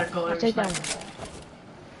 And I got a gold. I'll take that one.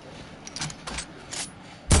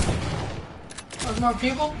 There's more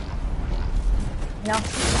people? No.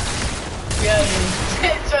 Yeah, it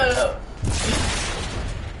is. Shut up.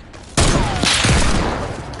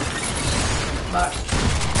 Bye.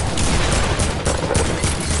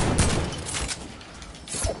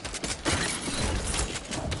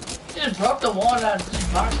 You just broke the wall out of this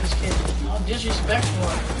box, this kid. All disrespectful.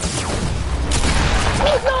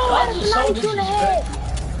 Oh no, That was so 92 in the head.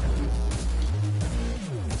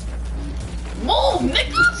 Move,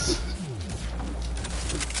 niggas!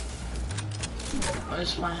 Oh,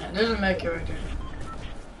 it's fine. There's a mech right there.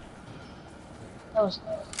 That was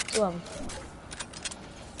 2 of them.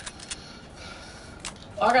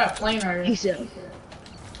 Oh, I got a plane right He here. said,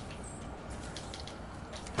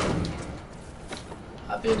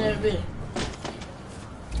 Hop in that bit.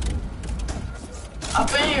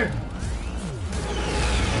 Hop in here.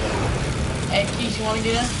 Hey, Keith, you wanna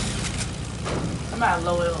get in? I'm at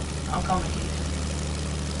low hill. I'm coming, Keith.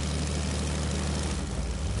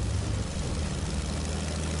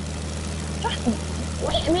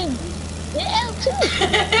 wait a minute. Yeah, L2.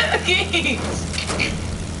 Keith!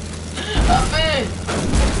 Hop in!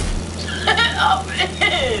 Hop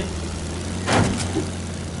in!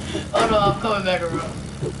 Oh no, I'm coming back around.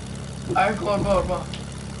 Alright, come on, come on, come on.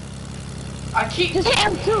 I keep... Just hit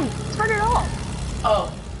L2. Turn it off.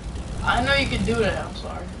 Oh. I know you can do that, I'm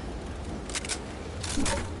sorry.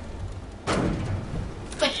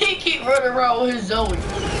 He keep running around with his Zoe.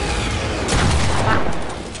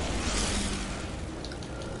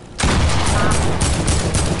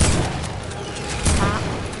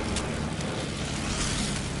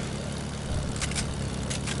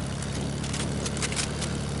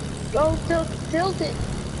 Go tilt it.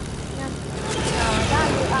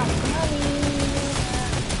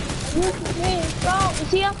 Go, you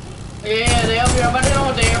see him? Yeah, they up here, but they don't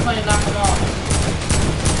want the airplane to knock them off.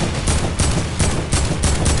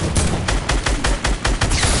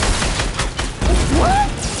 What?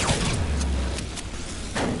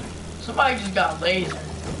 Somebody just got laser.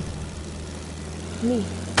 Me.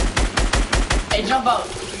 Hey, jump out.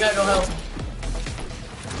 We gotta go help him.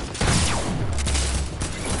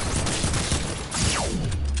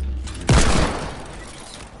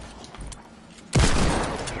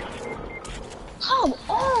 Come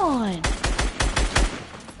on.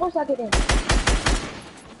 What's that getting?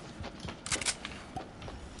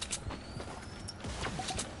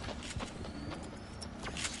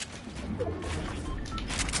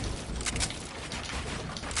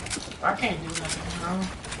 I can't do nothing,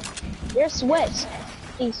 bro. You're sweats.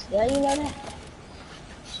 Please, yeah, you know that.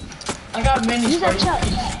 I got mini Use that spray. trap.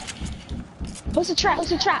 What's the trap? What's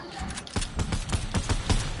the trap?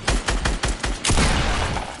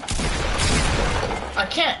 I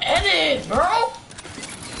can't edit, bro.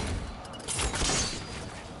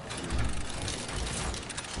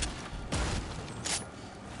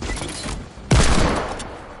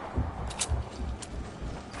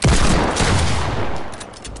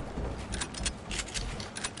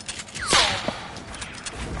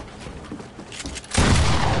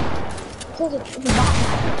 It's a box.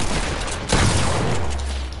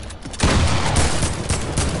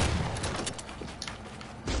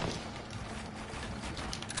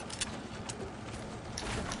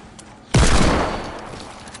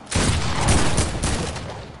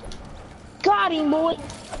 Got him, boy.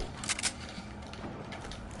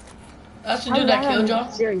 That's the dude that killed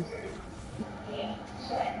y'all? Serious.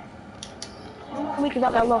 Because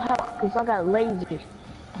I got a little help, because I got lasers.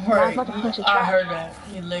 Right. about to punch a I trap. heard that.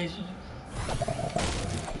 You lazy.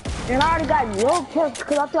 And I already got no kills,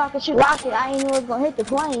 because I thought I could shoot rocket. I ain't knew it was going to hit the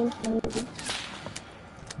plane.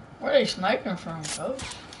 Where are they sniping from, coach?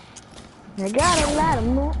 I got him, let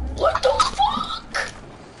him move. What the fuck?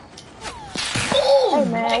 Hey,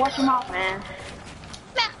 Boom! man, watch him out, man.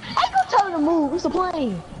 Man, I ain't gonna tell him to move. It's a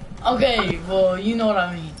plane. Okay, well, you know what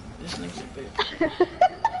I mean. This nigga's a bitch.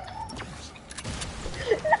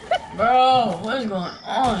 Bro, what is going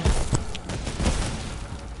on?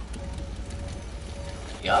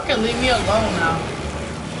 Y'all can leave me alone now.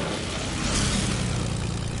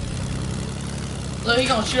 Look, he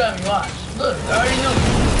gonna shoot at me, watch. Look, I already know.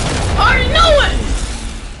 I already know it!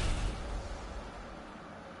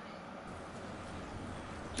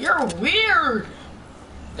 You're weird!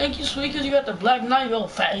 Thank you, sweet, because you got the black knife, you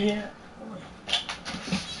old fat head.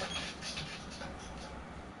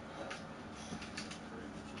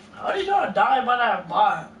 How did y'all die by that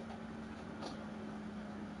bot?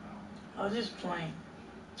 I was just playing.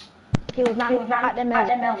 He was not that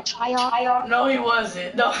man. Try off. No, he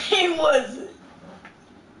wasn't. No, he wasn't.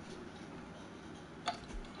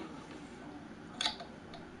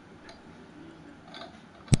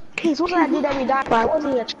 Case, what did I do that we died by?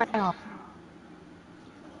 Wasn't he a try off?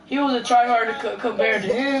 He was a tryhard compared to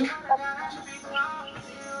him.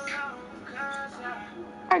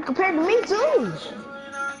 Alright, compared to me too.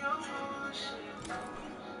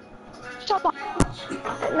 Shut up.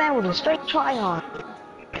 That man was a straight try hard.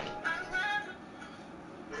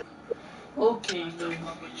 Okay, dude.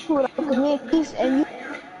 Who would I me and Keith and you?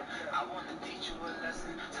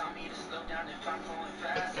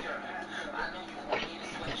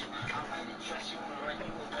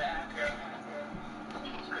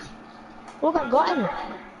 Look, I got him.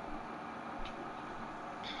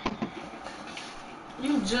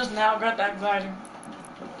 You just now got that glider.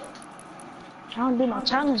 I don't do my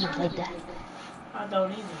challenges like that. I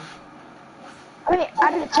don't either. I mean,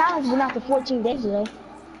 I did a challenge, but not for 14 days ago.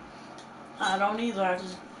 I don't either. I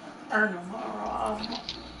just earn them.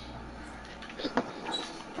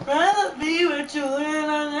 Rather be with you than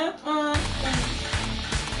I never.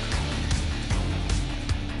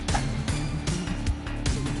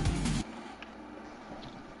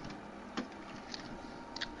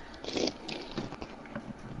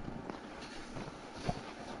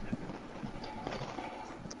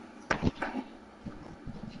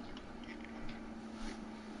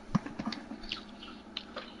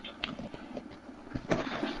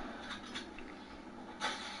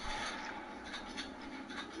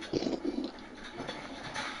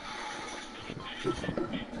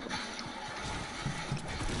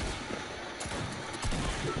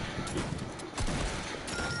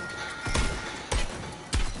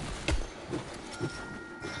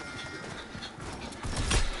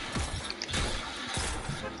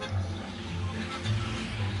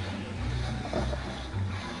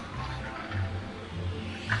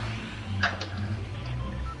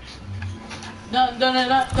 Dun dun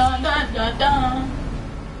dun dun dun dun dun.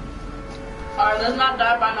 Alright, let's not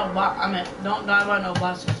die by no bot. I mean, don't die by no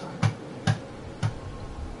bots or something.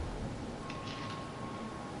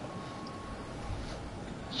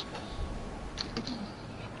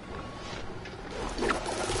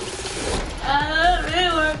 I love you,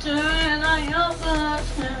 we're doing on your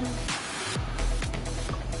button.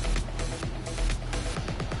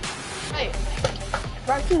 Hey,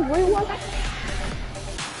 Rocky, where you want?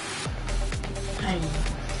 Hey,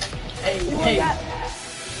 hey, You hey. want that?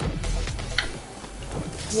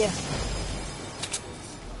 Yeah.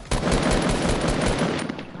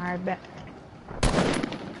 Alright, bet.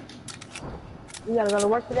 You gotta go to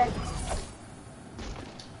work today?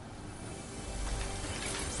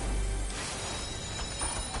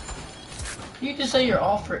 You just say you're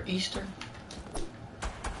off for Easter?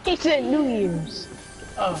 He said New Year's.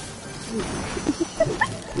 Oh.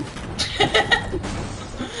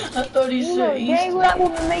 I thought he said Gang, Easter. that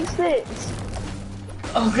woman makes sense.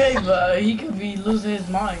 Okay, but he could be losing his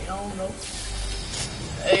mind. I don't know.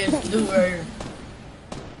 Hey, it's a dude right here.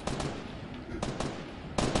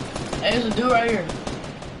 Hey, it's a dude right here.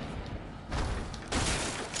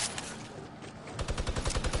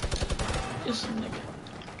 This nigga.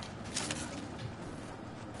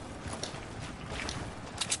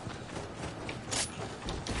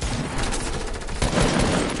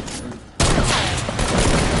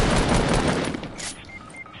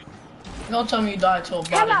 Don't tell me you died to a bot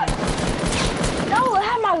again. No, I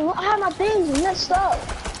had my things messed up.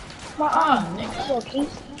 My nigga. little keys.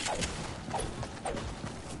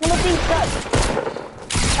 One of these stuck.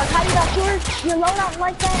 Like how you got yours? Your loadout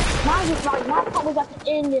like that? Mine was like, mine probably got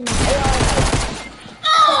the end in the AR.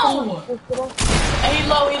 Oh! Hey, he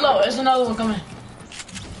low. There's another one coming.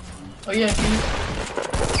 Oh yeah, keys.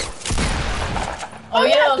 Oh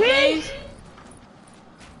yeah, keys.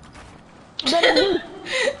 Better than me.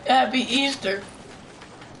 Happy Easter.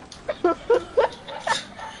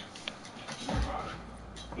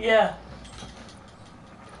 Yeah.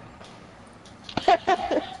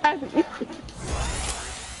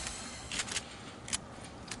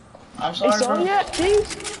 I'm sorry, It's on bro. yet, please.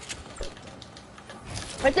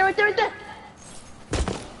 Right there.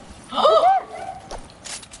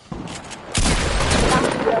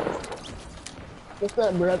 What's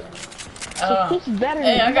up, brother? This is better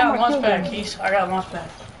hey, than I got launch pad, Keith. I got launch pad.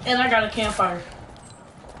 And I got a campfire.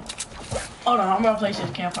 Hold on, I'm gonna place this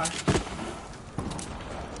campfire.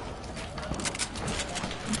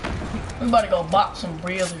 We about to go bop some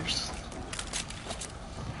breathers.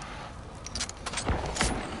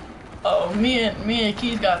 Oh, me and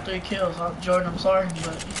Keith got 3 kills. Jordan, I'm sorry,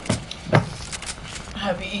 but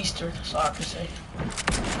happy Easter, that's all I can say.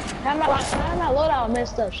 How my loadout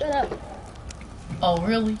messed up? Shut up. Oh,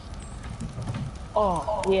 really?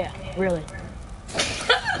 Oh, yeah, really.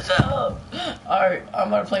 Shut up. Alright, I'm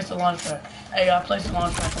gonna place the launch pad. Hey, I placed the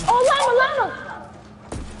launch pad. Oh, llama!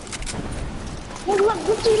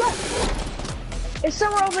 Look to your left. It's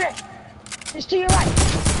somewhere over there. It's to your right.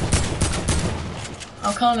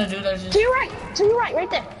 I'm coming to do that. Just... To your right, right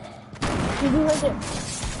there. You do right there.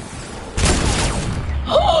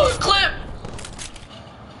 Oh, clip!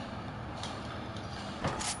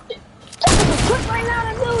 Quick right now,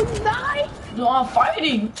 that dude die. No, I'm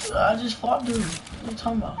fighting. I just fought dude. What are you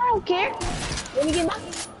talking about? I don't care. Let me get back.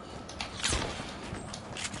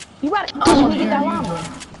 You gotta I don't get hear that you, llama. bro.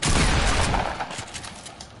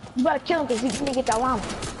 You gotta kill him because he's gonna get that llama.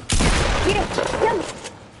 Get him.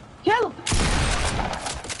 Kill him.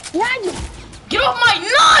 Behind you. Get Get off my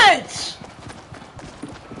nuts!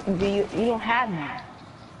 You don't have none.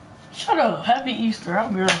 Shut up. Happy Easter.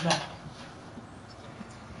 I'll be right back.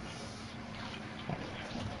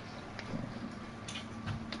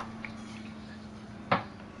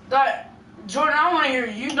 Jordan, I want to hear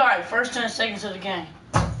you die first 10 seconds of the game.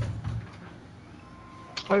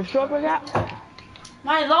 Are you sure about that?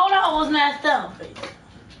 My loadout wasn't that stuff.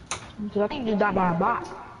 Because I think you died by a bot.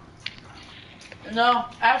 No,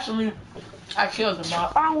 actually, I killed the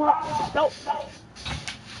bot. I don't want. Nope.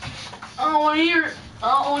 I don't want to hear it.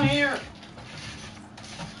 I don't want to hear it.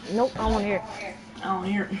 Nope, I don't want to hear it. I don't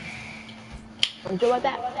hear it. Are you sure about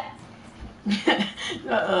that?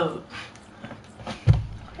 Uh-oh.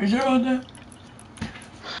 Are you sure about that?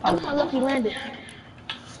 I'm so lucky you landed.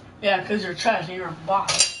 Yeah, because you're trash and you're a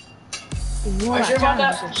bot. You Are you sure about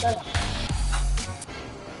that? So shut up.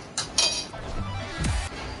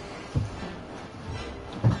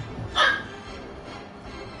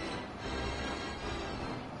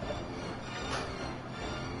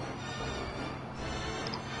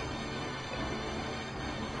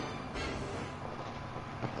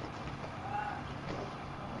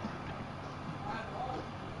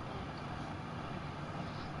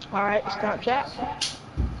 Alright, Snapchat.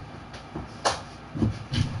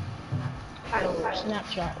 I don't know,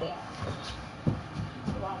 Snapchat.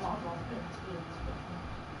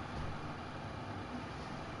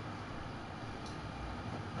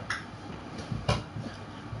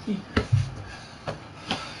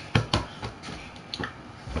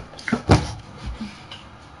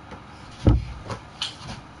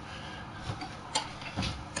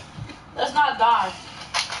 Let's not die.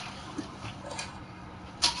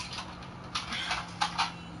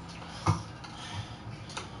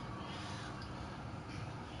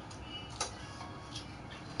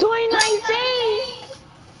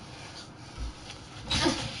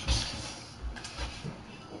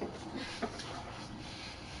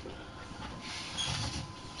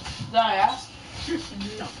 Did I ask?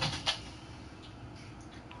 No.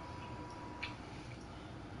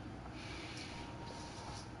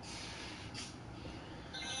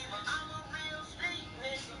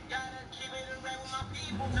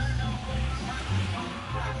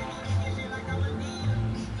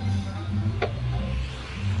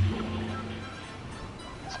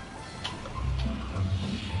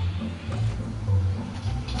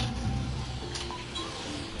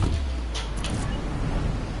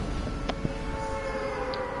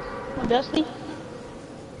 Dusty?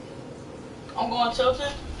 I'm going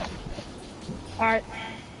tilted. Alright.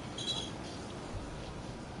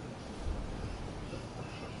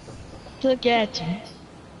 Look at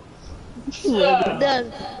you. Look at that.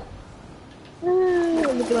 Look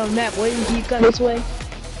at the map. Wait till you come this way.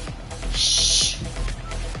 Shh.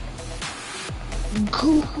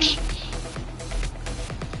 Gooch.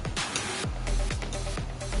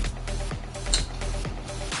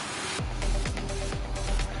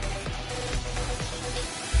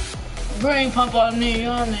 Green pump on me,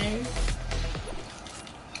 on me.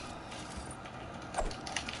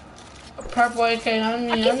 Purple AK on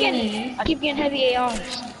me, on me. I keep getting heavy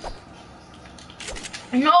ARs.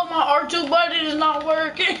 No, my R2 button is not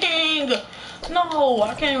working. No,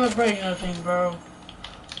 I can't even break nothing, bro.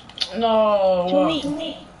 No. To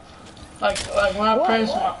me. Like when I press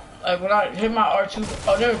my, like when I hit my R2.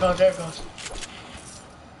 Oh, there it goes, there it goes.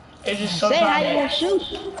 It just Say how you sometimes. gonna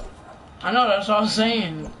shoot. I know, that's what I was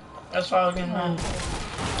saying. That's why I was getting mad.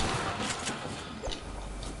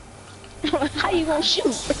 How you gonna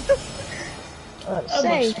shoot?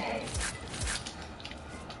 Say.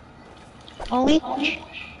 Only?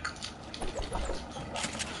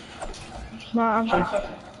 No, I'm sorry.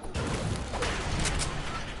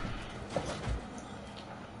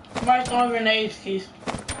 Somebody's throwing grenades, Keith.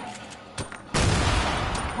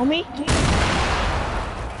 On me?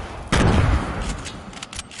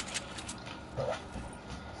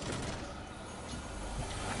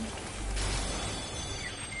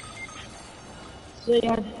 So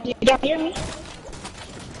y'all hear me?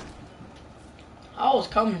 I was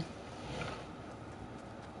coming.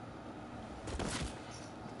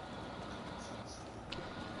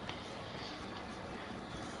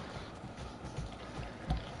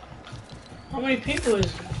 How many people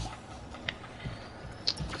is there?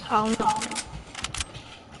 I don't know.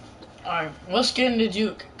 Alright, what skin did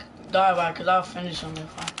you die by? Cause I'll finish him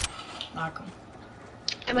if I knock him.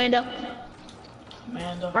 Amanda.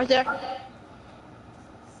 Amanda. Right there.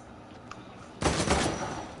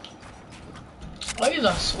 Why is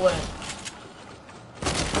I sweat?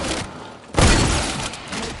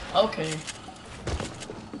 Okay.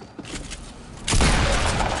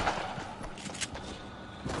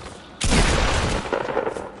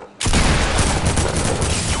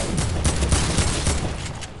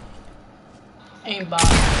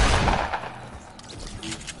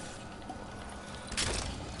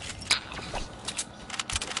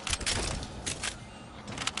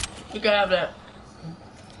 You can have that.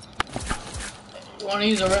 You want to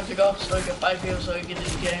use a rift to go so you can fight people so you get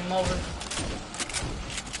this game over.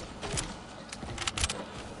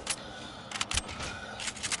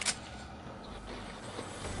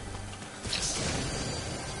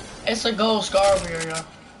 It's a gold scar over here, y'all.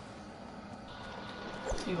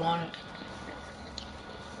 If you want it.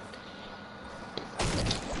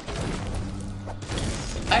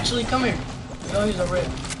 Actually, come here. Go use a rift.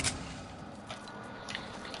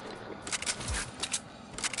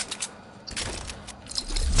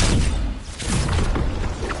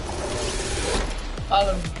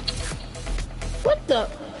 Follow me. What the?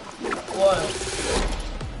 What?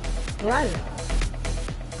 Right.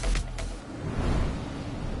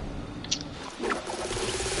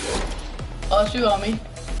 Oh, it's you on me.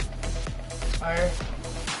 Alright.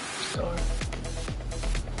 Store.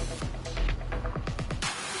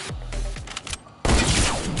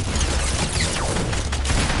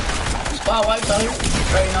 Spot wipes out here.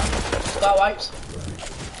 Right now. Spot wipes.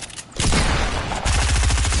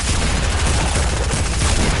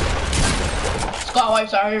 Spot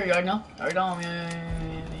wipes out here right now. Right on me.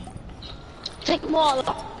 Take them all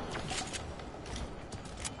off.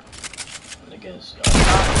 Niggas.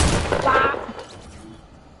 Bye.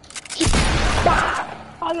 Bye.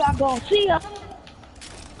 Oh, y'all gonna see ya.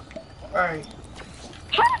 Alright.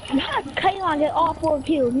 How did Kaylon get all 4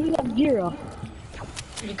 kills? You got 0.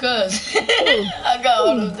 Because I got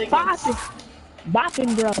all those niggas.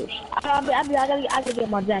 Bopping brothers. I gotta get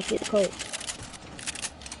my jacket coat.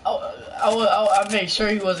 I made sure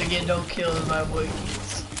he wasn't getting no kills, my boy.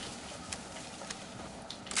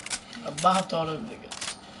 I bopped all them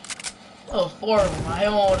niggas. Oh, 4 of them. I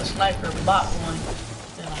hit one with a sniper, bopped one.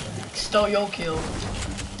 Then I stole your kill.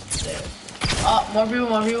 There. Oh, more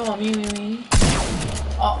people, me.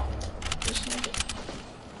 Oh, this nigga.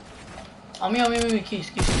 On me, Keys.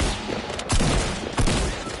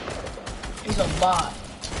 He's a bot.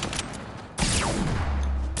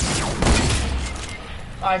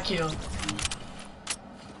 I killed.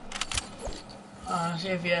 See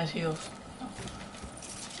if he has heals.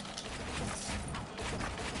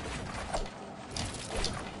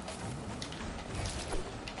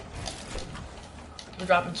 I'm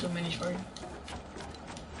dropping 2 minis for you.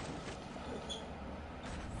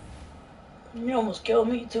 You almost killed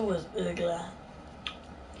me too, was the guy.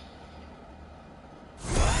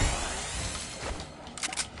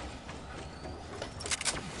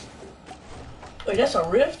 Wait, that's a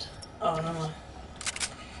rift? Oh, never mind.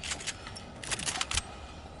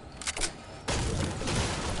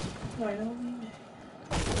 Wait, don't be mad.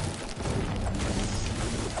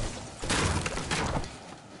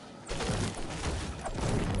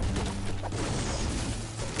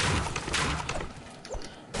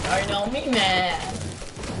 I know me, man.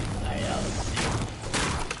 I know.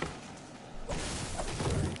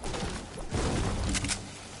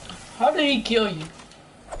 How did he kill you?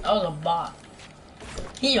 That was a bot.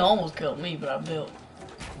 He almost killed me, but I built.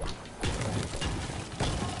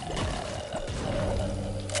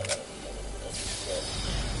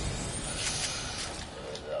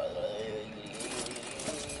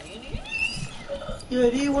 Yeah,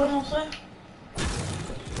 do you what I'm saying?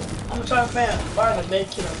 I'm gonna try to find a med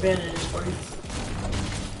kit or bandages for you.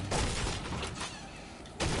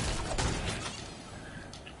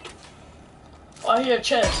 Oh, I hear a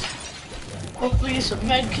chest. Hopefully it's a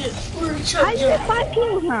med kit for a chest. How you get 5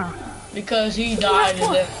 kills now? Because he died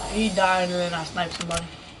and then I sniped somebody.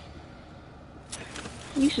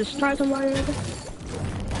 You should snipe somebody like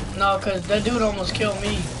that? No, cause that dude almost killed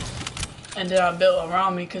me. And then I built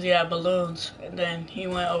around me because he had balloons. And then he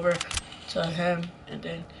went over to him and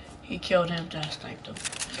then he killed him, then I sniped him.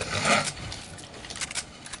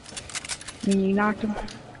 And you knocked him?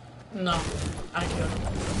 No, I killed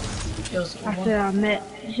him. You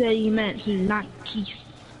said you meant he knocked Keith.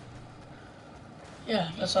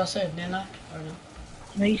 Yeah, that's what I said, didn't I? Or no?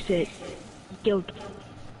 No, you said you killed him.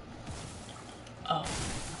 Oh.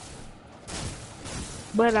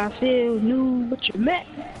 But I still knew what you meant.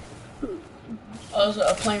 Oh, there's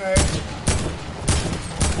a plane right here.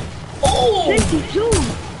 Oh!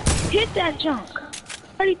 52! Hit that junk!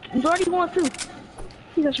 31 too.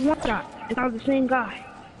 He just one shot. If I was the same guy.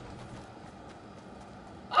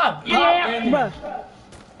 Yeah, bruh.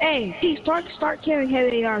 Hey, he start carrying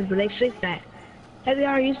heavy ARs, but they fixed that. Heavy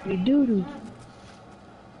AR used to be doo-doo.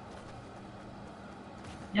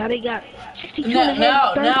 Now they got 62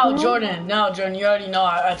 now, Jordan, you already know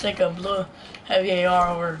I take a blue heavy AR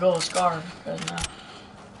over a gold scar. Cause now,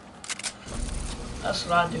 that's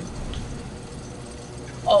what I do.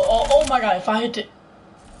 Oh my god, if I hit it,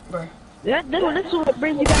 bruh. This is what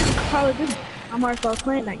brings you back to Call of Duty. I might start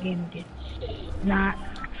playing that game again. Not.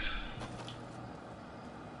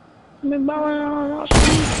 I've been balling on all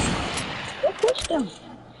season. Go push them.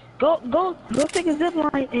 Go take a zip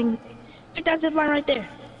line and take that zip line right there.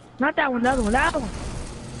 Not that one, the other one, that one.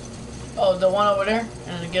 Oh, the one over there?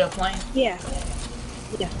 And then get a plane? Yeah.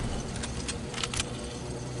 Yeah.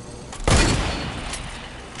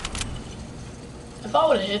 If I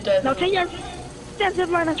would've hit that... No, take that zip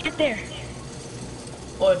line that's right there.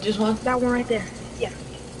 What, this one? That one right there. Yeah.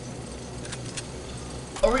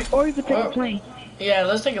 Or you could take a plane. Yeah,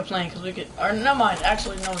 let's take a plane, because we could... Or, never mind.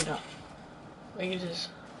 Actually, no, we don't. We could just...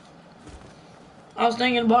 I was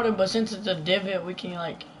thinking about it, but since it's a divot, we can,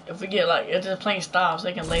 like... If we get, like... If the plane stops,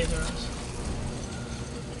 they can laser us.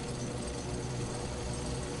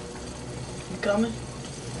 You coming?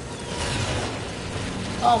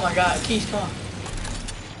 Oh my god, Keys, come on.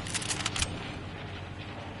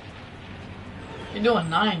 You're doing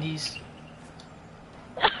 90s.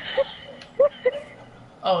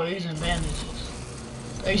 Oh, he's in bandages.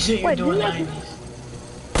 You see you're doing 90s.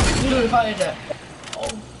 Dude, if I hit that. Oh.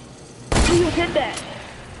 You hit that.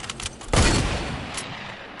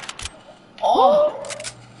 Oh!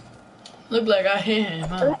 Look like I hit him,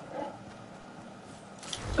 huh?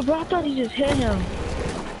 Bro, I thought you just hit him.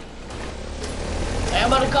 Hey,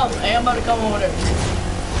 I'm about to come. Hey, I'm about to come over there.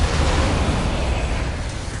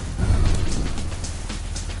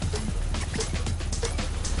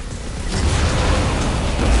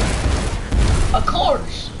 Of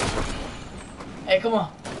course! Hey, come on.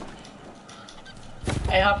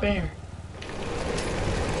 Hey, hop in here.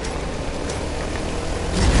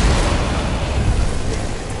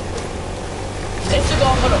 They took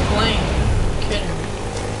off with a plane. You're kidding me.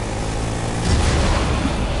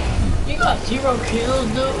 You got 0 kills,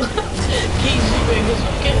 dude. Keep 0 and get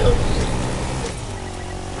some kills.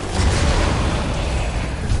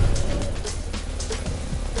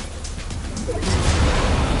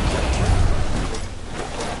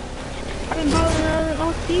 I've been balling out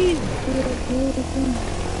all season.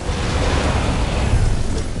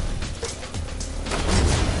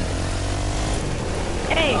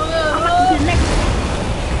 Hey,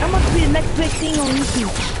 I'm about to be the next big thing on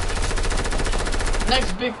YouTube.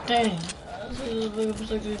 Next big thing.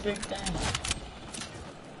 This is a big thing.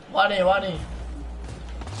 Why they?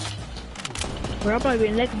 Bro, I'm about to be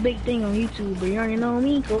the next big thing on YouTube, but you already know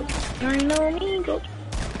me, coach. You already know me, coach.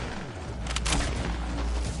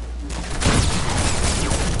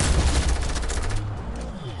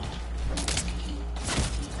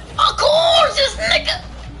 Of course, this nigga.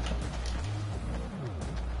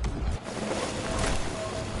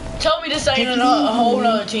 Tell me this ain't a whole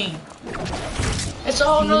nother team. It's a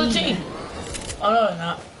whole nother team. Oh no, it's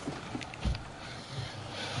not.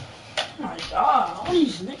 Oh my god, all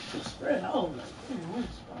these niggas spread out.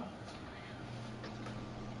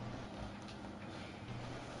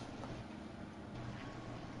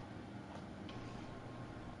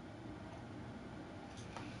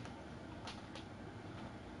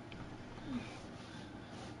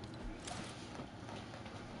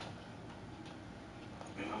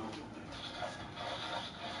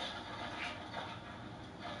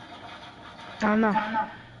 I don't know.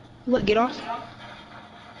 Look, get off.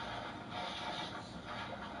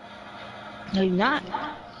 No, you're not.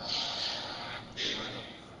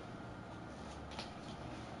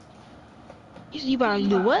 You about to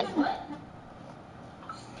do what?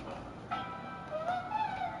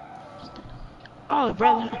 Oh,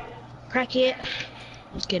 brother. Crackhead.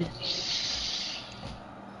 Let's get it.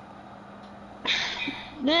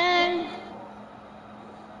 Man.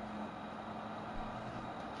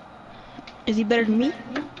 Is he better than me?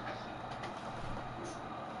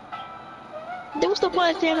 Then what's the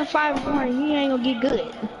point of standing 5-1? He ain't gonna get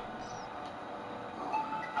good.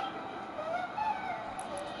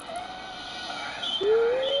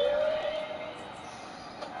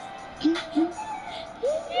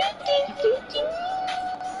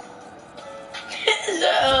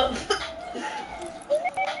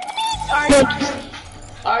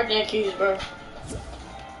 Alright, then, Keys, bro.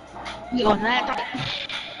 You on that?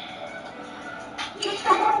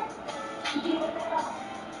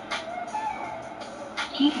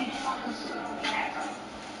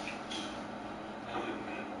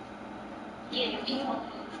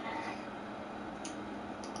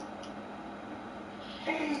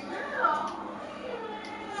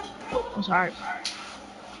 I'm sorry.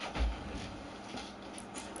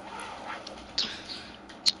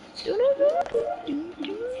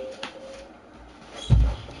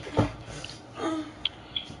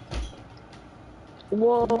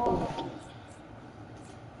 Whoa.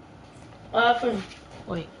 What happened?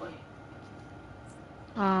 Wait.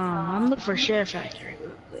 I I'm looking for Share Factory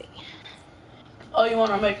real quick. Oh, you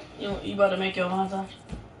wanna make you about to make your montage?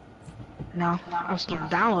 No, I was gonna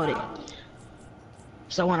download it.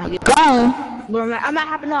 So when I get on, well, I'm not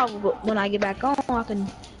hopping off, but when I get back on, I can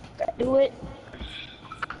do it.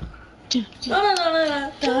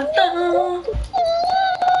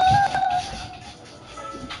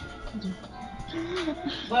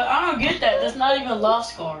 But I don't get that. That's not even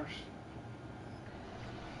lost scores.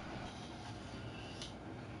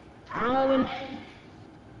 I don't even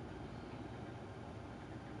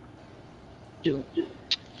do.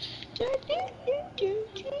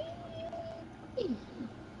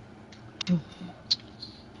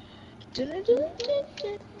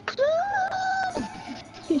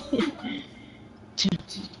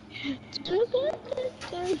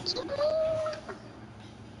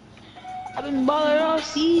 I've been balling all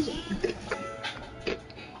season.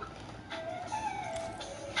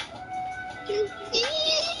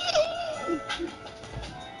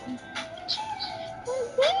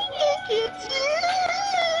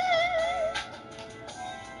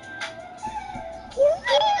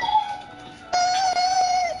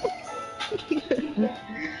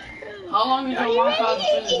 How long is your montage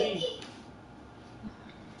gonna be?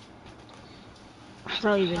 I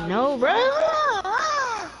don't even know, bro.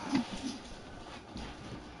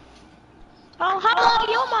 Oh, how long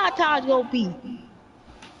your montage gonna be?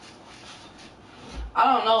 I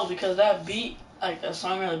don't know because that beat, like a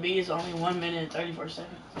song of the beat, is only 1 minute and 34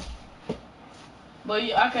 seconds. But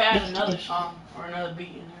I could add another song or another beat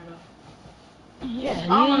in there though. Yeah,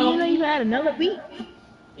 I don't know. you know you can add another beat.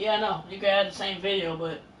 Yeah, I know. You could add the same video,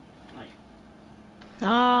 but like.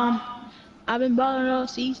 I've been balling all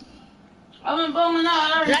season. I've been bumming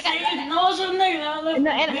out every season. No, some nigga out there. And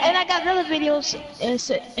I got another videos and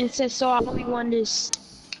it says so I only won this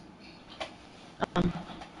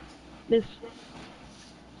this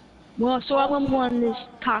well so I only won this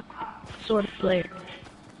top sort of player.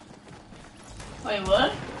 Wait,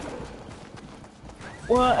 what?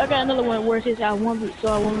 Well, I got another one where it says I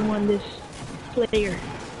only won this player.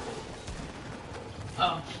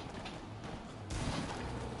 Oh.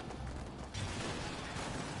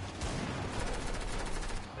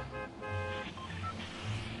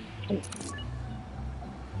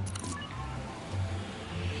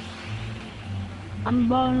 I'm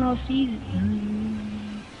balling all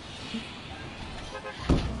season.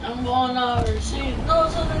 I'm going out every season. No,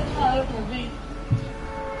 something's not up to be.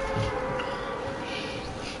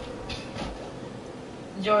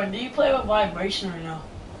 Jordan, do you play with vibration or no?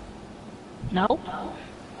 No?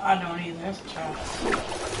 I don't either. That's a child.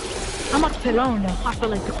 I'm about to put it on though. I feel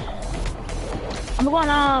like I'm going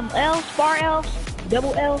L, bar L,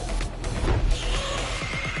 double L.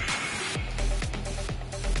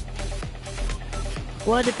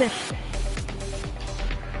 What depends.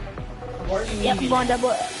 Where do you Yep, need I'm going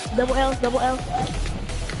double L, double L.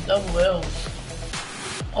 double L's?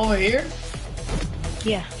 Over here?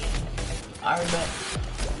 Yeah. I already bet.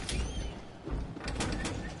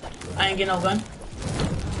 I ain't get no gun.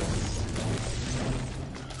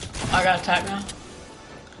 I got attack now.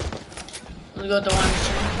 Let's go with the one.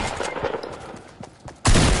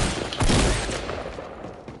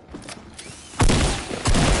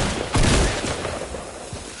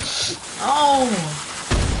 Oh!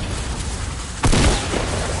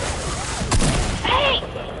 Hey!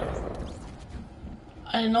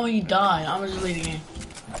 I didn't know he died. I'm just leave the game.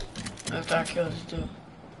 After I kill this dude.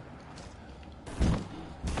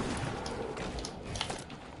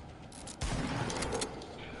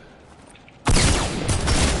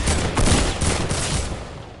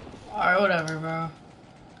 Alright, whatever, bro.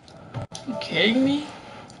 You kidding me?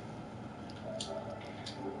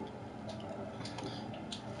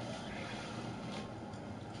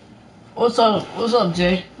 What's up? What's up,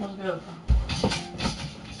 Jay? What's good, bro?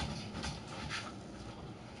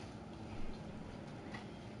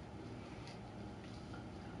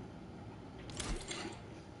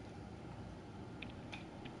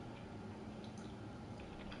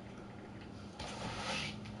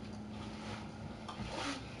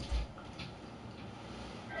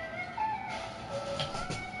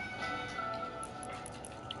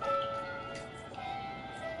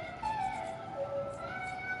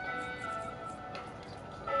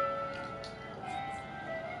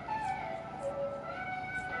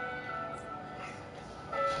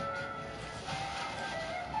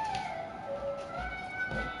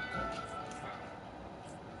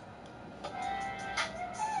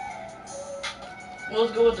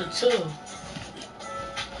 Let's go with the two.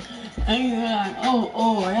 And you're like,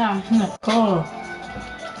 oh, yeah, I'm gonna call.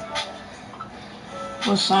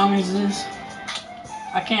 What song is this?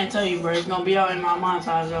 I can't tell you, bro. It's gonna be out in my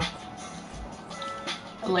montage though.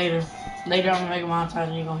 Later. Later I'm gonna make a montage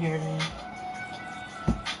and you're gonna hear it again.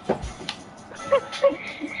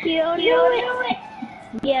 You don't do it.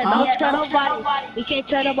 Yeah, don't tell nobody. You can't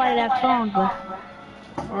tell nobody that song, bro.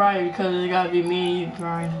 Right, because it gotta be me and you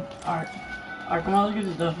grinding. Alright. Alright, come on, let's get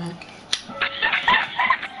this stuff, man.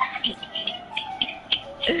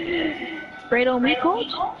 Straight on me,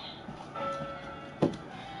 coach.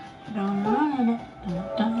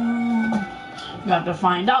 You got to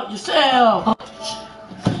find out yourself.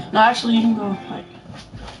 No, actually, you can go like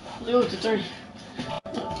 0 to 30.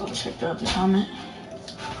 Go check out the comment.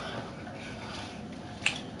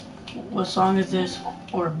 What song is this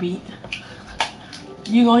or beat?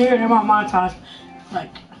 You gonna hear it in my montage.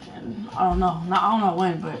 Like, I don't know. I don't know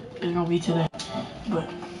when, but it's gonna be today. But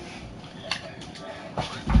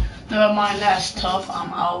never mind, that's tough.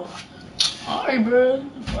 I'm out. Alright, bro.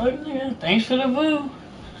 Thanks for the boo.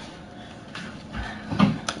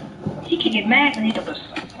 He can get mad when he does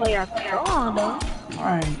play our song, though.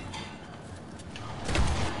 Alright.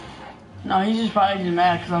 No, he's just probably just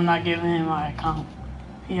mad because I'm not giving him my account.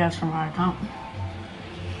 He asked for my account.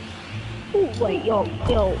 Ooh, wait,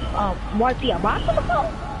 Marty, I'm not gonna go.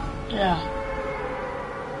 Yeah.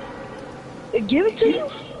 Give it to you?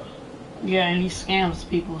 Yeah, and he scams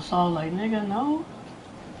people, so I was like, nigga, no.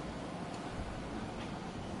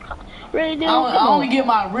 Really, dude? I only get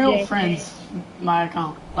my real friends my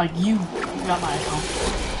account. Like you got my account.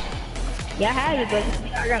 Yeah, I have it, but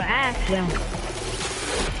I gotta ask them.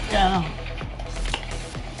 Yeah, I know.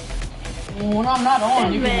 When I'm not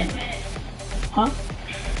on, you can... Huh?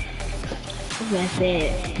 This man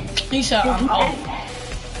said... He said I'm out.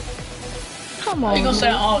 Come How on, you gonna say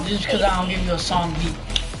I'm out just because I don't give you a song beat?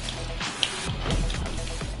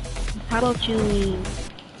 How about you...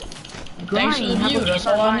 Thanks for the view, that's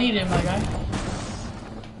all I needed, my guy.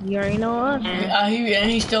 You already know us, man. And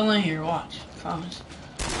he's still in here, watch. Promise.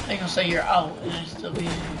 They gonna say you're out and I still be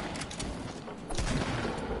in here.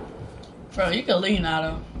 Bro, you can leave now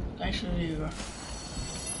though. Thanks for the view, bro.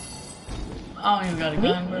 I don't even got a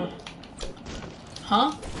gun, bro.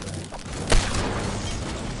 Huh?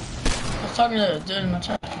 I was talking to a dude in my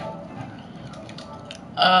chat.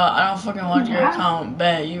 I don't fucking want your account.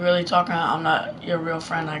 Bet you really talking. I'm not your real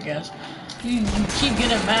friend, I guess. You keep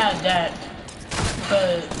getting mad that,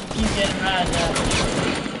 but you keep getting mad that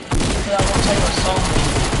because I won't tell you a song.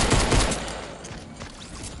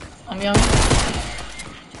 I'm young.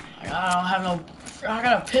 I don't have no. I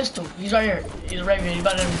got a pistol. He's right here. He's right here. He's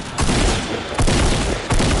about to.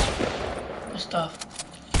 This stuff.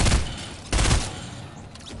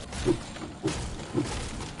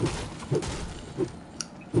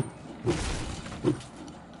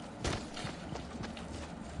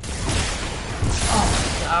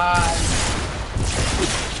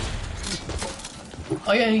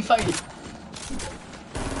 Oh yeah, he fighting.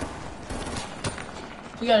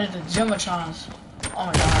 We gotta hit the Gemmatrons. Oh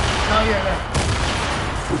my god. No, you're there.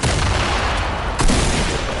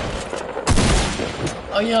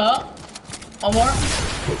 Oh yeah. One more.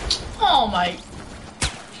 Oh my.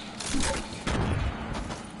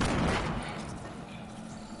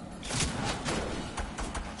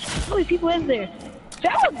 How many people is there?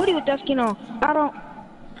 That was Buddy with that skin on. I don't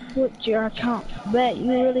put your account. Bet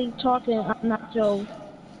you really talking. I'm not so.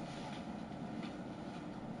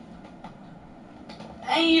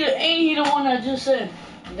 Ain't he the one that just said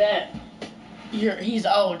that he's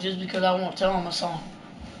out just because I won't tell him a song?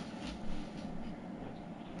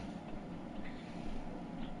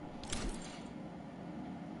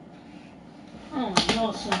 Oh,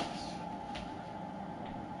 no sense.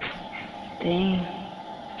 Dang.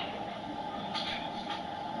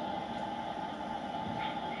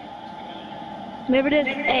 Remember this?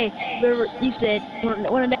 Hey, remember you said when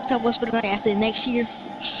the next time was for the night? I said next year.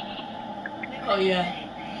 Oh yeah.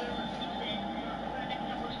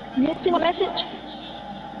 You see my message?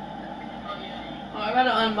 Oh, I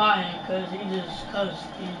gotta unbuy him cause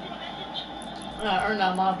I earned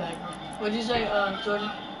that mod back. What'd you say,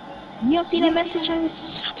 Jordan? You don't see that message I was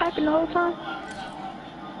typing the whole time?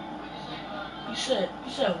 You said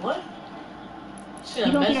what? You said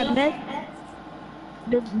You a don't see message? that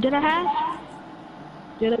message? Did I have?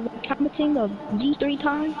 Did I be commenting of G 3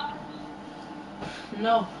 times?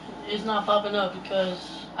 No, it's not popping up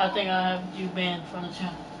because I think I have you banned from the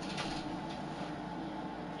channel.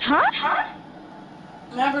 Huh?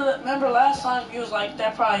 Remember last time you was like,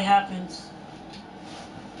 that probably happens.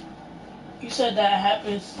 You said that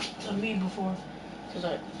happens to me before. Cause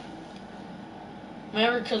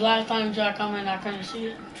remember, cause last time you tried coming, I couldn't see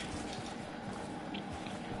it.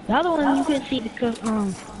 The other one you couldn't see because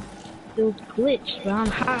it was glitched, but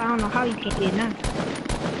I don't know how you can't get it now.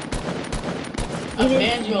 I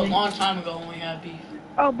banned you a long time ago when we had beef.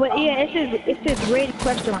 Oh, but yeah, it says rated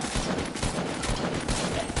question mark.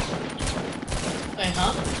 Wait,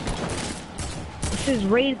 huh? It says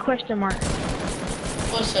rated question mark.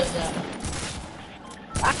 What says that?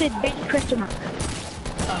 I said rated question mark.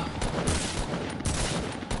 Oh.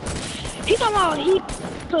 He talking about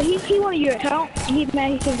he wanted your account. He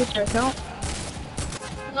mad he can't get your account.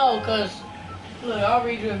 No, cause look, I'll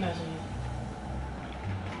read you a message.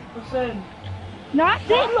 What's that? No, I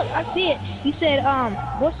said, look, I said. He said,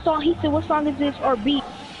 what song? He said, what song is this? Or beat,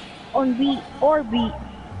 on beat, or beat.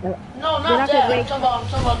 No, not Then I that. said, I'm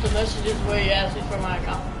talking about the messages where he asked me for my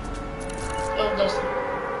account. Oh, Dusty.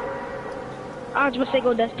 I was just say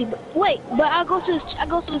go Dusty, but wait, but I go to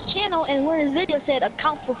his channel and where his video said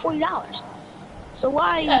account for $40. So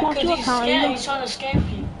why you want your account? He's trying to scam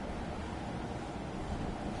people.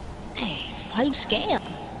 Hey, how you scam?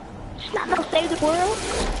 It's not no save the world.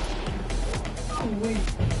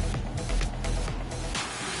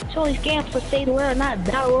 It's only scam for save the world, not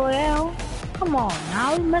Battle Royale. Come on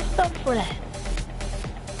now, we messed up for that.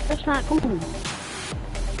 That's not cool.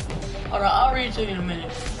 Alright, I'll read it to you in a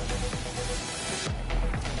minute.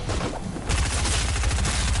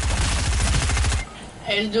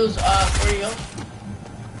 Hey, this dude's for you.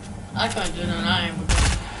 I couldn't do nothing, I ain't with that.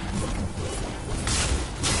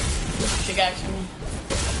 Chick action.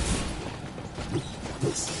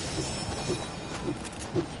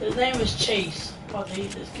 His name is Chase. I'm about to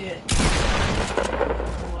eat this kid.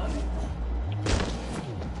 What?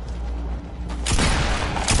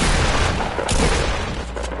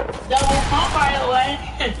 Double pump right away.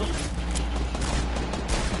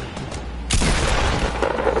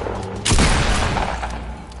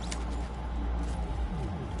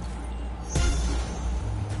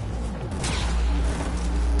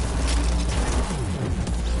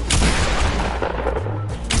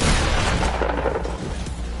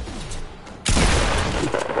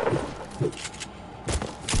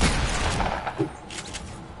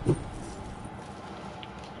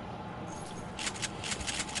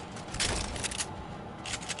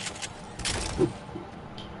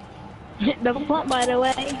 Double pump, by the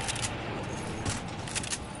way.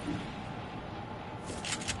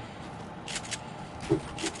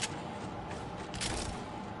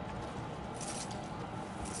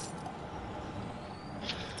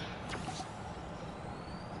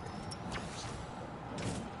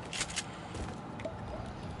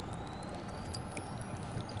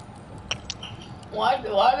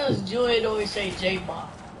 Why does Juliet always say J-Bot?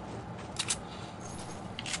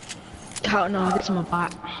 Oh no, this is my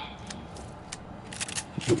bot.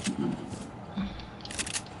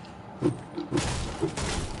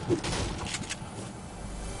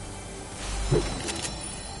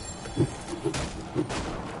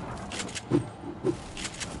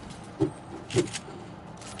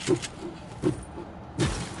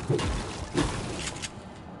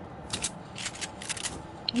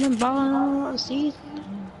 I've been balling all season.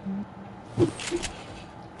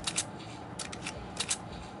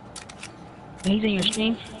 He's in your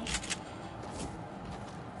stream?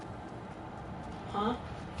 Huh?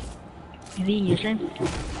 Is he in your stream? No,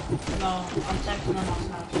 I'm texting him on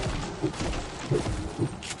Snapchat.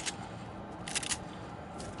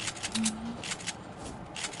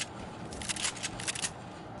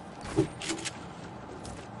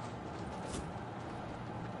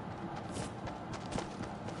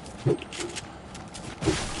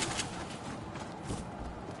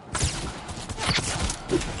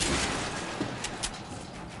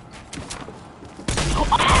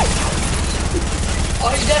 Oh,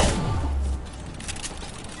 he's dead.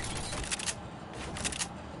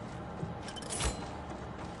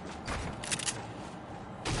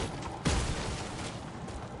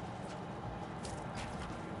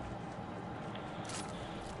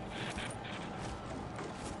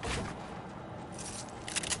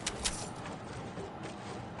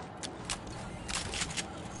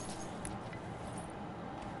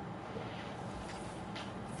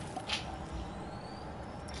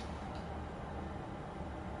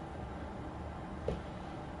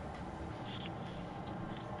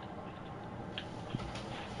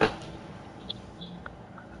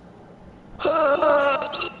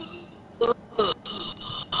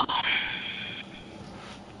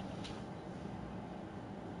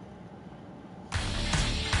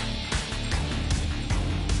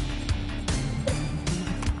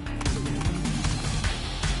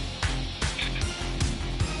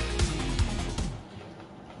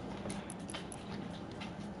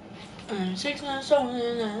 I'm 6 months old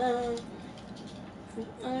now.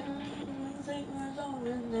 I'm 6 months old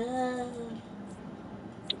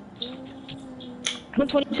I'm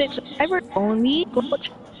 26 subscribers on me, coach.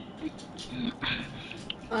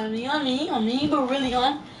 On me, but really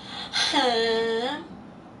on.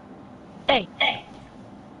 Hey,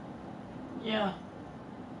 Yeah.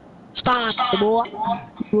 stop, boy.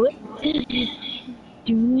 What?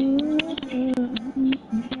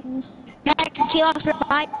 Back to kill off your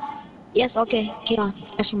mic. Yes, okay, kill off.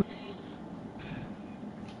 That's right.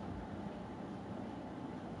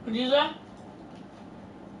 What'd you say?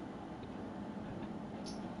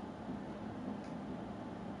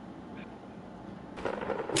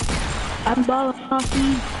 I'm balling off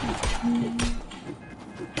you.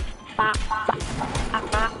 Ba, ba, ba,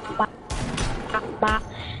 ba, ba, ba, ba.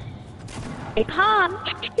 Hey, Han.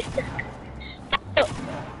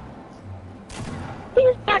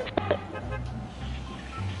 He's back.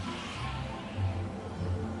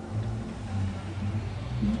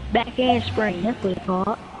 Backhand spring, that's what it's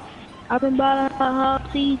called. I've been balling all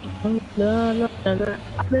season.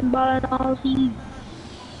 I've been balling all season.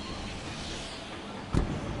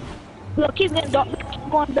 Look, keep getting dark, keep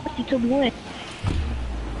going dusty till we win.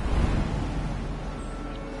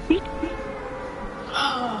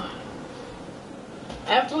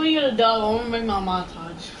 After we get a dub, I'm gonna make my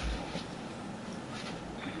montage.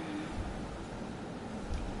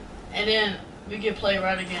 And then we can play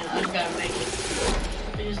right again. I just gotta make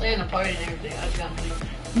it. We can stay in the party and everything. I just gotta make it.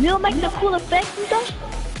 You don't make the cool effects and stuff?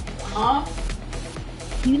 Huh?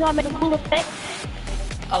 You know I make a cool effect?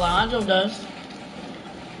 Alejandro does.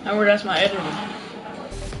 Remember, that's my editor.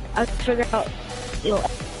 I figure out, yo.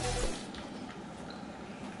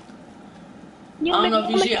 I don't know if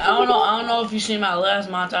you see. I don't know if you see my last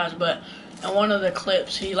montage, but in one of the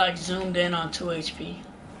clips, he like zoomed in on 2 HP.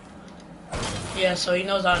 Yeah, so he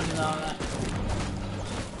knows how to do all that.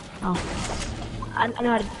 Oh, I know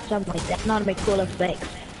how to do something like that. I know how to make cool effects.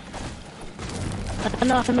 I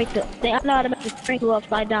know how to make the. I know how to make the sprinkle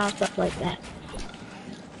upside down stuff like that.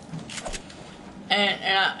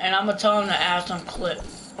 And I'm gonna tell him to add some clip.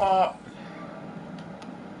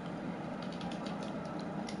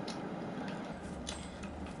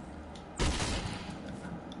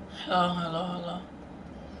 Hello.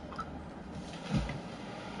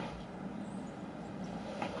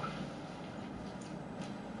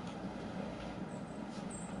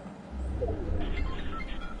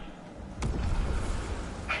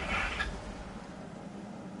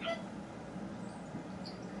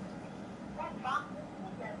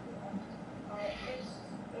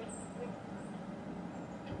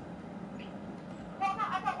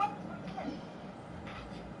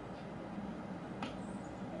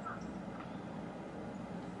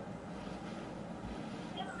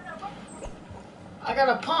 I got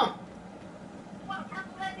a pump.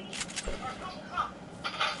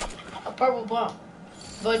 A purple pump.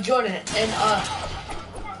 But Jordan and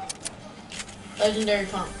legendary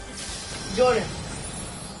pump. Jordan.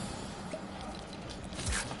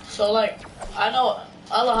 So like I know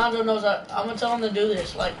Alejandro knows that I'm gonna tell him to do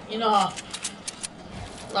this. Like you know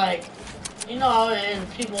how in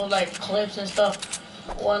people like clips and stuff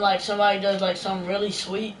when like somebody does like something really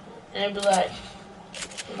sweet and it'd be like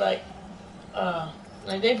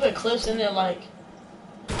they put clips in there like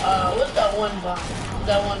what's that one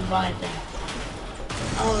Vine thing?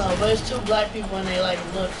 I don't know, but it's two black people and they like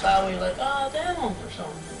look sideways like damn or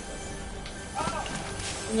something.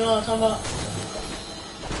 You know what I'm talking about?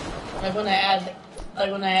 Like when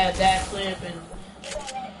they add that clip and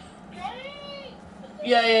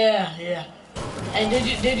yeah. And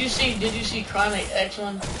did you see Chronic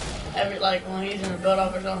X1 every like when he's in the build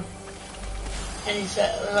up or something? And he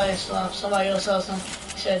said like somebody else said something.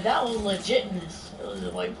 He said that was legitness. It was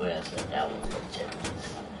a white boy that said that was legitness.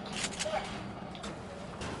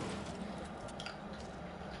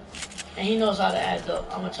 And he knows how to add those.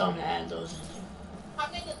 I'm gonna tell him to add those in.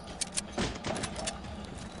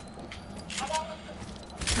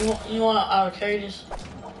 You want to carry this?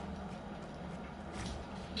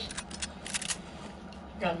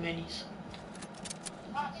 Got minis.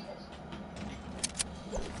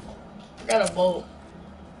 I got a bolt.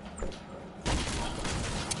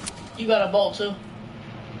 You got a bolt too?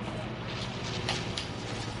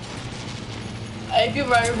 Hey, be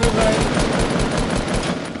right.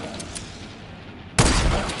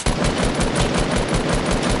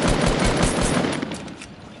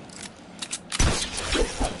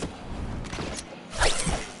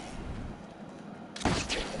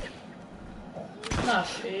 Not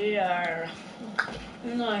fair.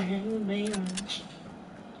 Not human beings.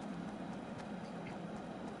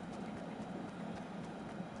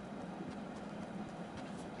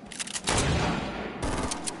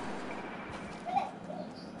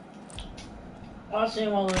 I see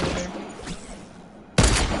him all over there.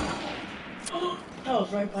 That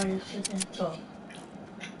was right by your freaking toe.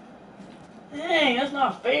 Dang, that's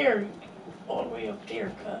not fair. All the way up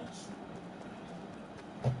there, cuz.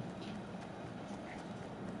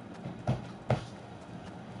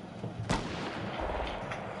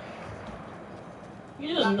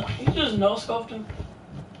 You just no scoped him.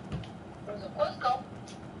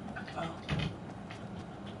 Oh.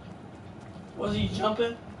 Was he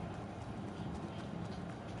jumping?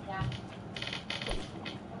 Yeah.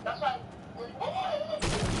 That's why.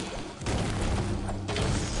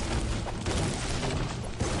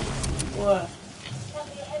 What?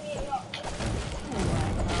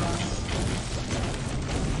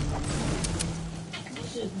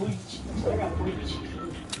 This is booty cheeks. I got booty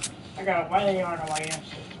cheeks. I got a white AR and a white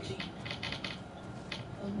M60.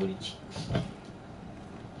 That's booty cheeks.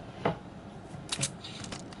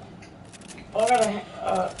 Oh, I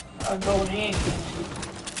got a gold hand.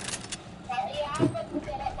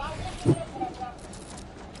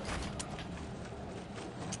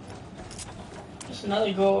 There's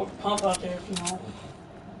another gold pump out there if you want.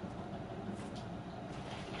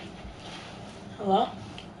 Hello?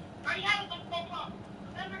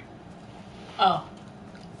 Oh.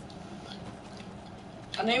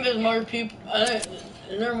 I think there's more people.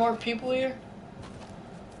 Is there more people here?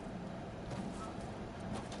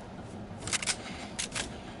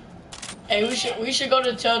 Hey, we should go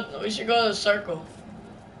to the circle.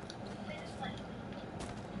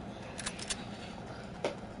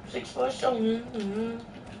 6 foot shoulder.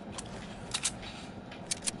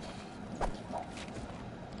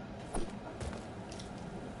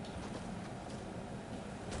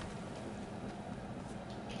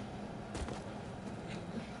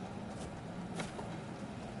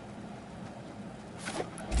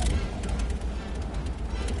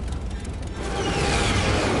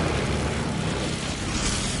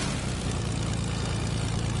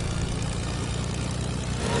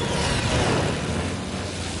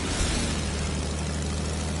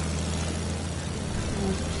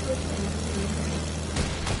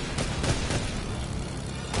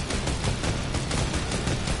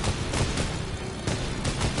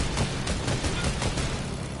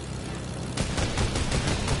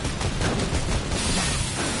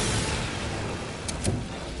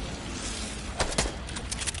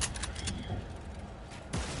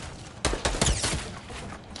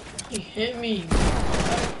 He hit me.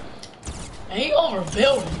 And he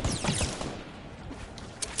overbuilt me.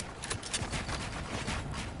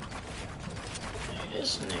 Hey,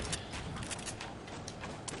 this nigga.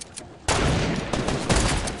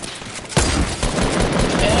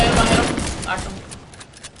 Hey, I hit him. Knocked him.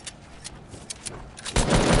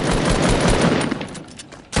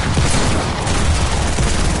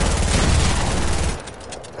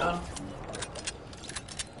 Got him.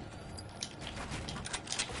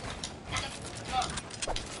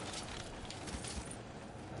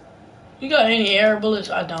 You got any air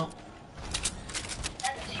bullets? I don't.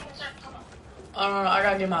 Oh no, I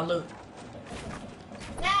gotta get my loot.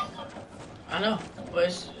 I know, but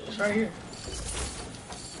it's right here.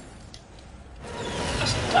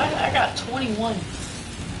 I got 21.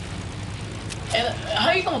 And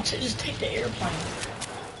how you gonna just take the airplane?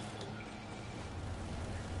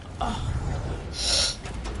 Oh.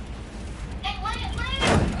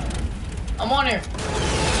 I'm on here.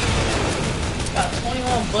 Got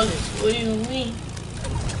 21 bullets. What do you mean?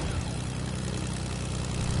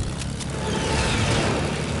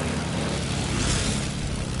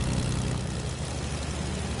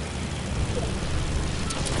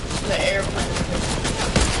 The airplane.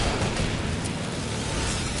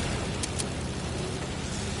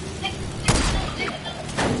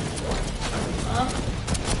 Huh?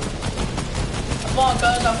 I'm on,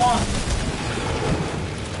 guys. I'm on.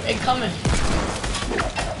 They coming.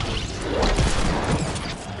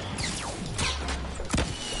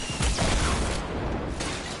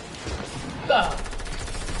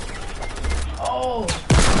 Oh.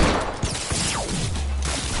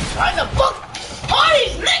 Why the fuck? All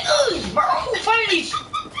these niggas, bro,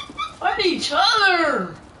 fight each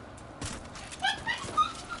other.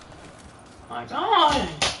 My God.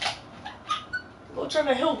 Go try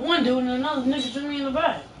to help one dude and another nigga threw me in the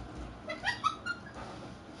back.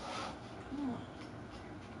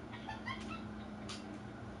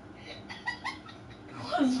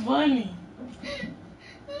 What's funny?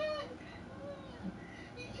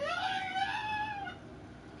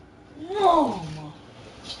 No.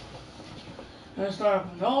 Gonna start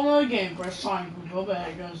a whole nother game, press triangle, go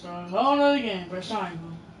back. Gonna start a whole nother game, press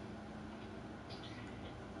triangle.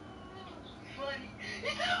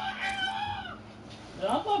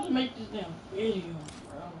 I'm about to make this damn video,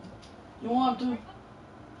 bro. You want to?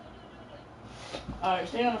 Alright,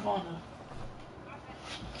 stay on the phone though.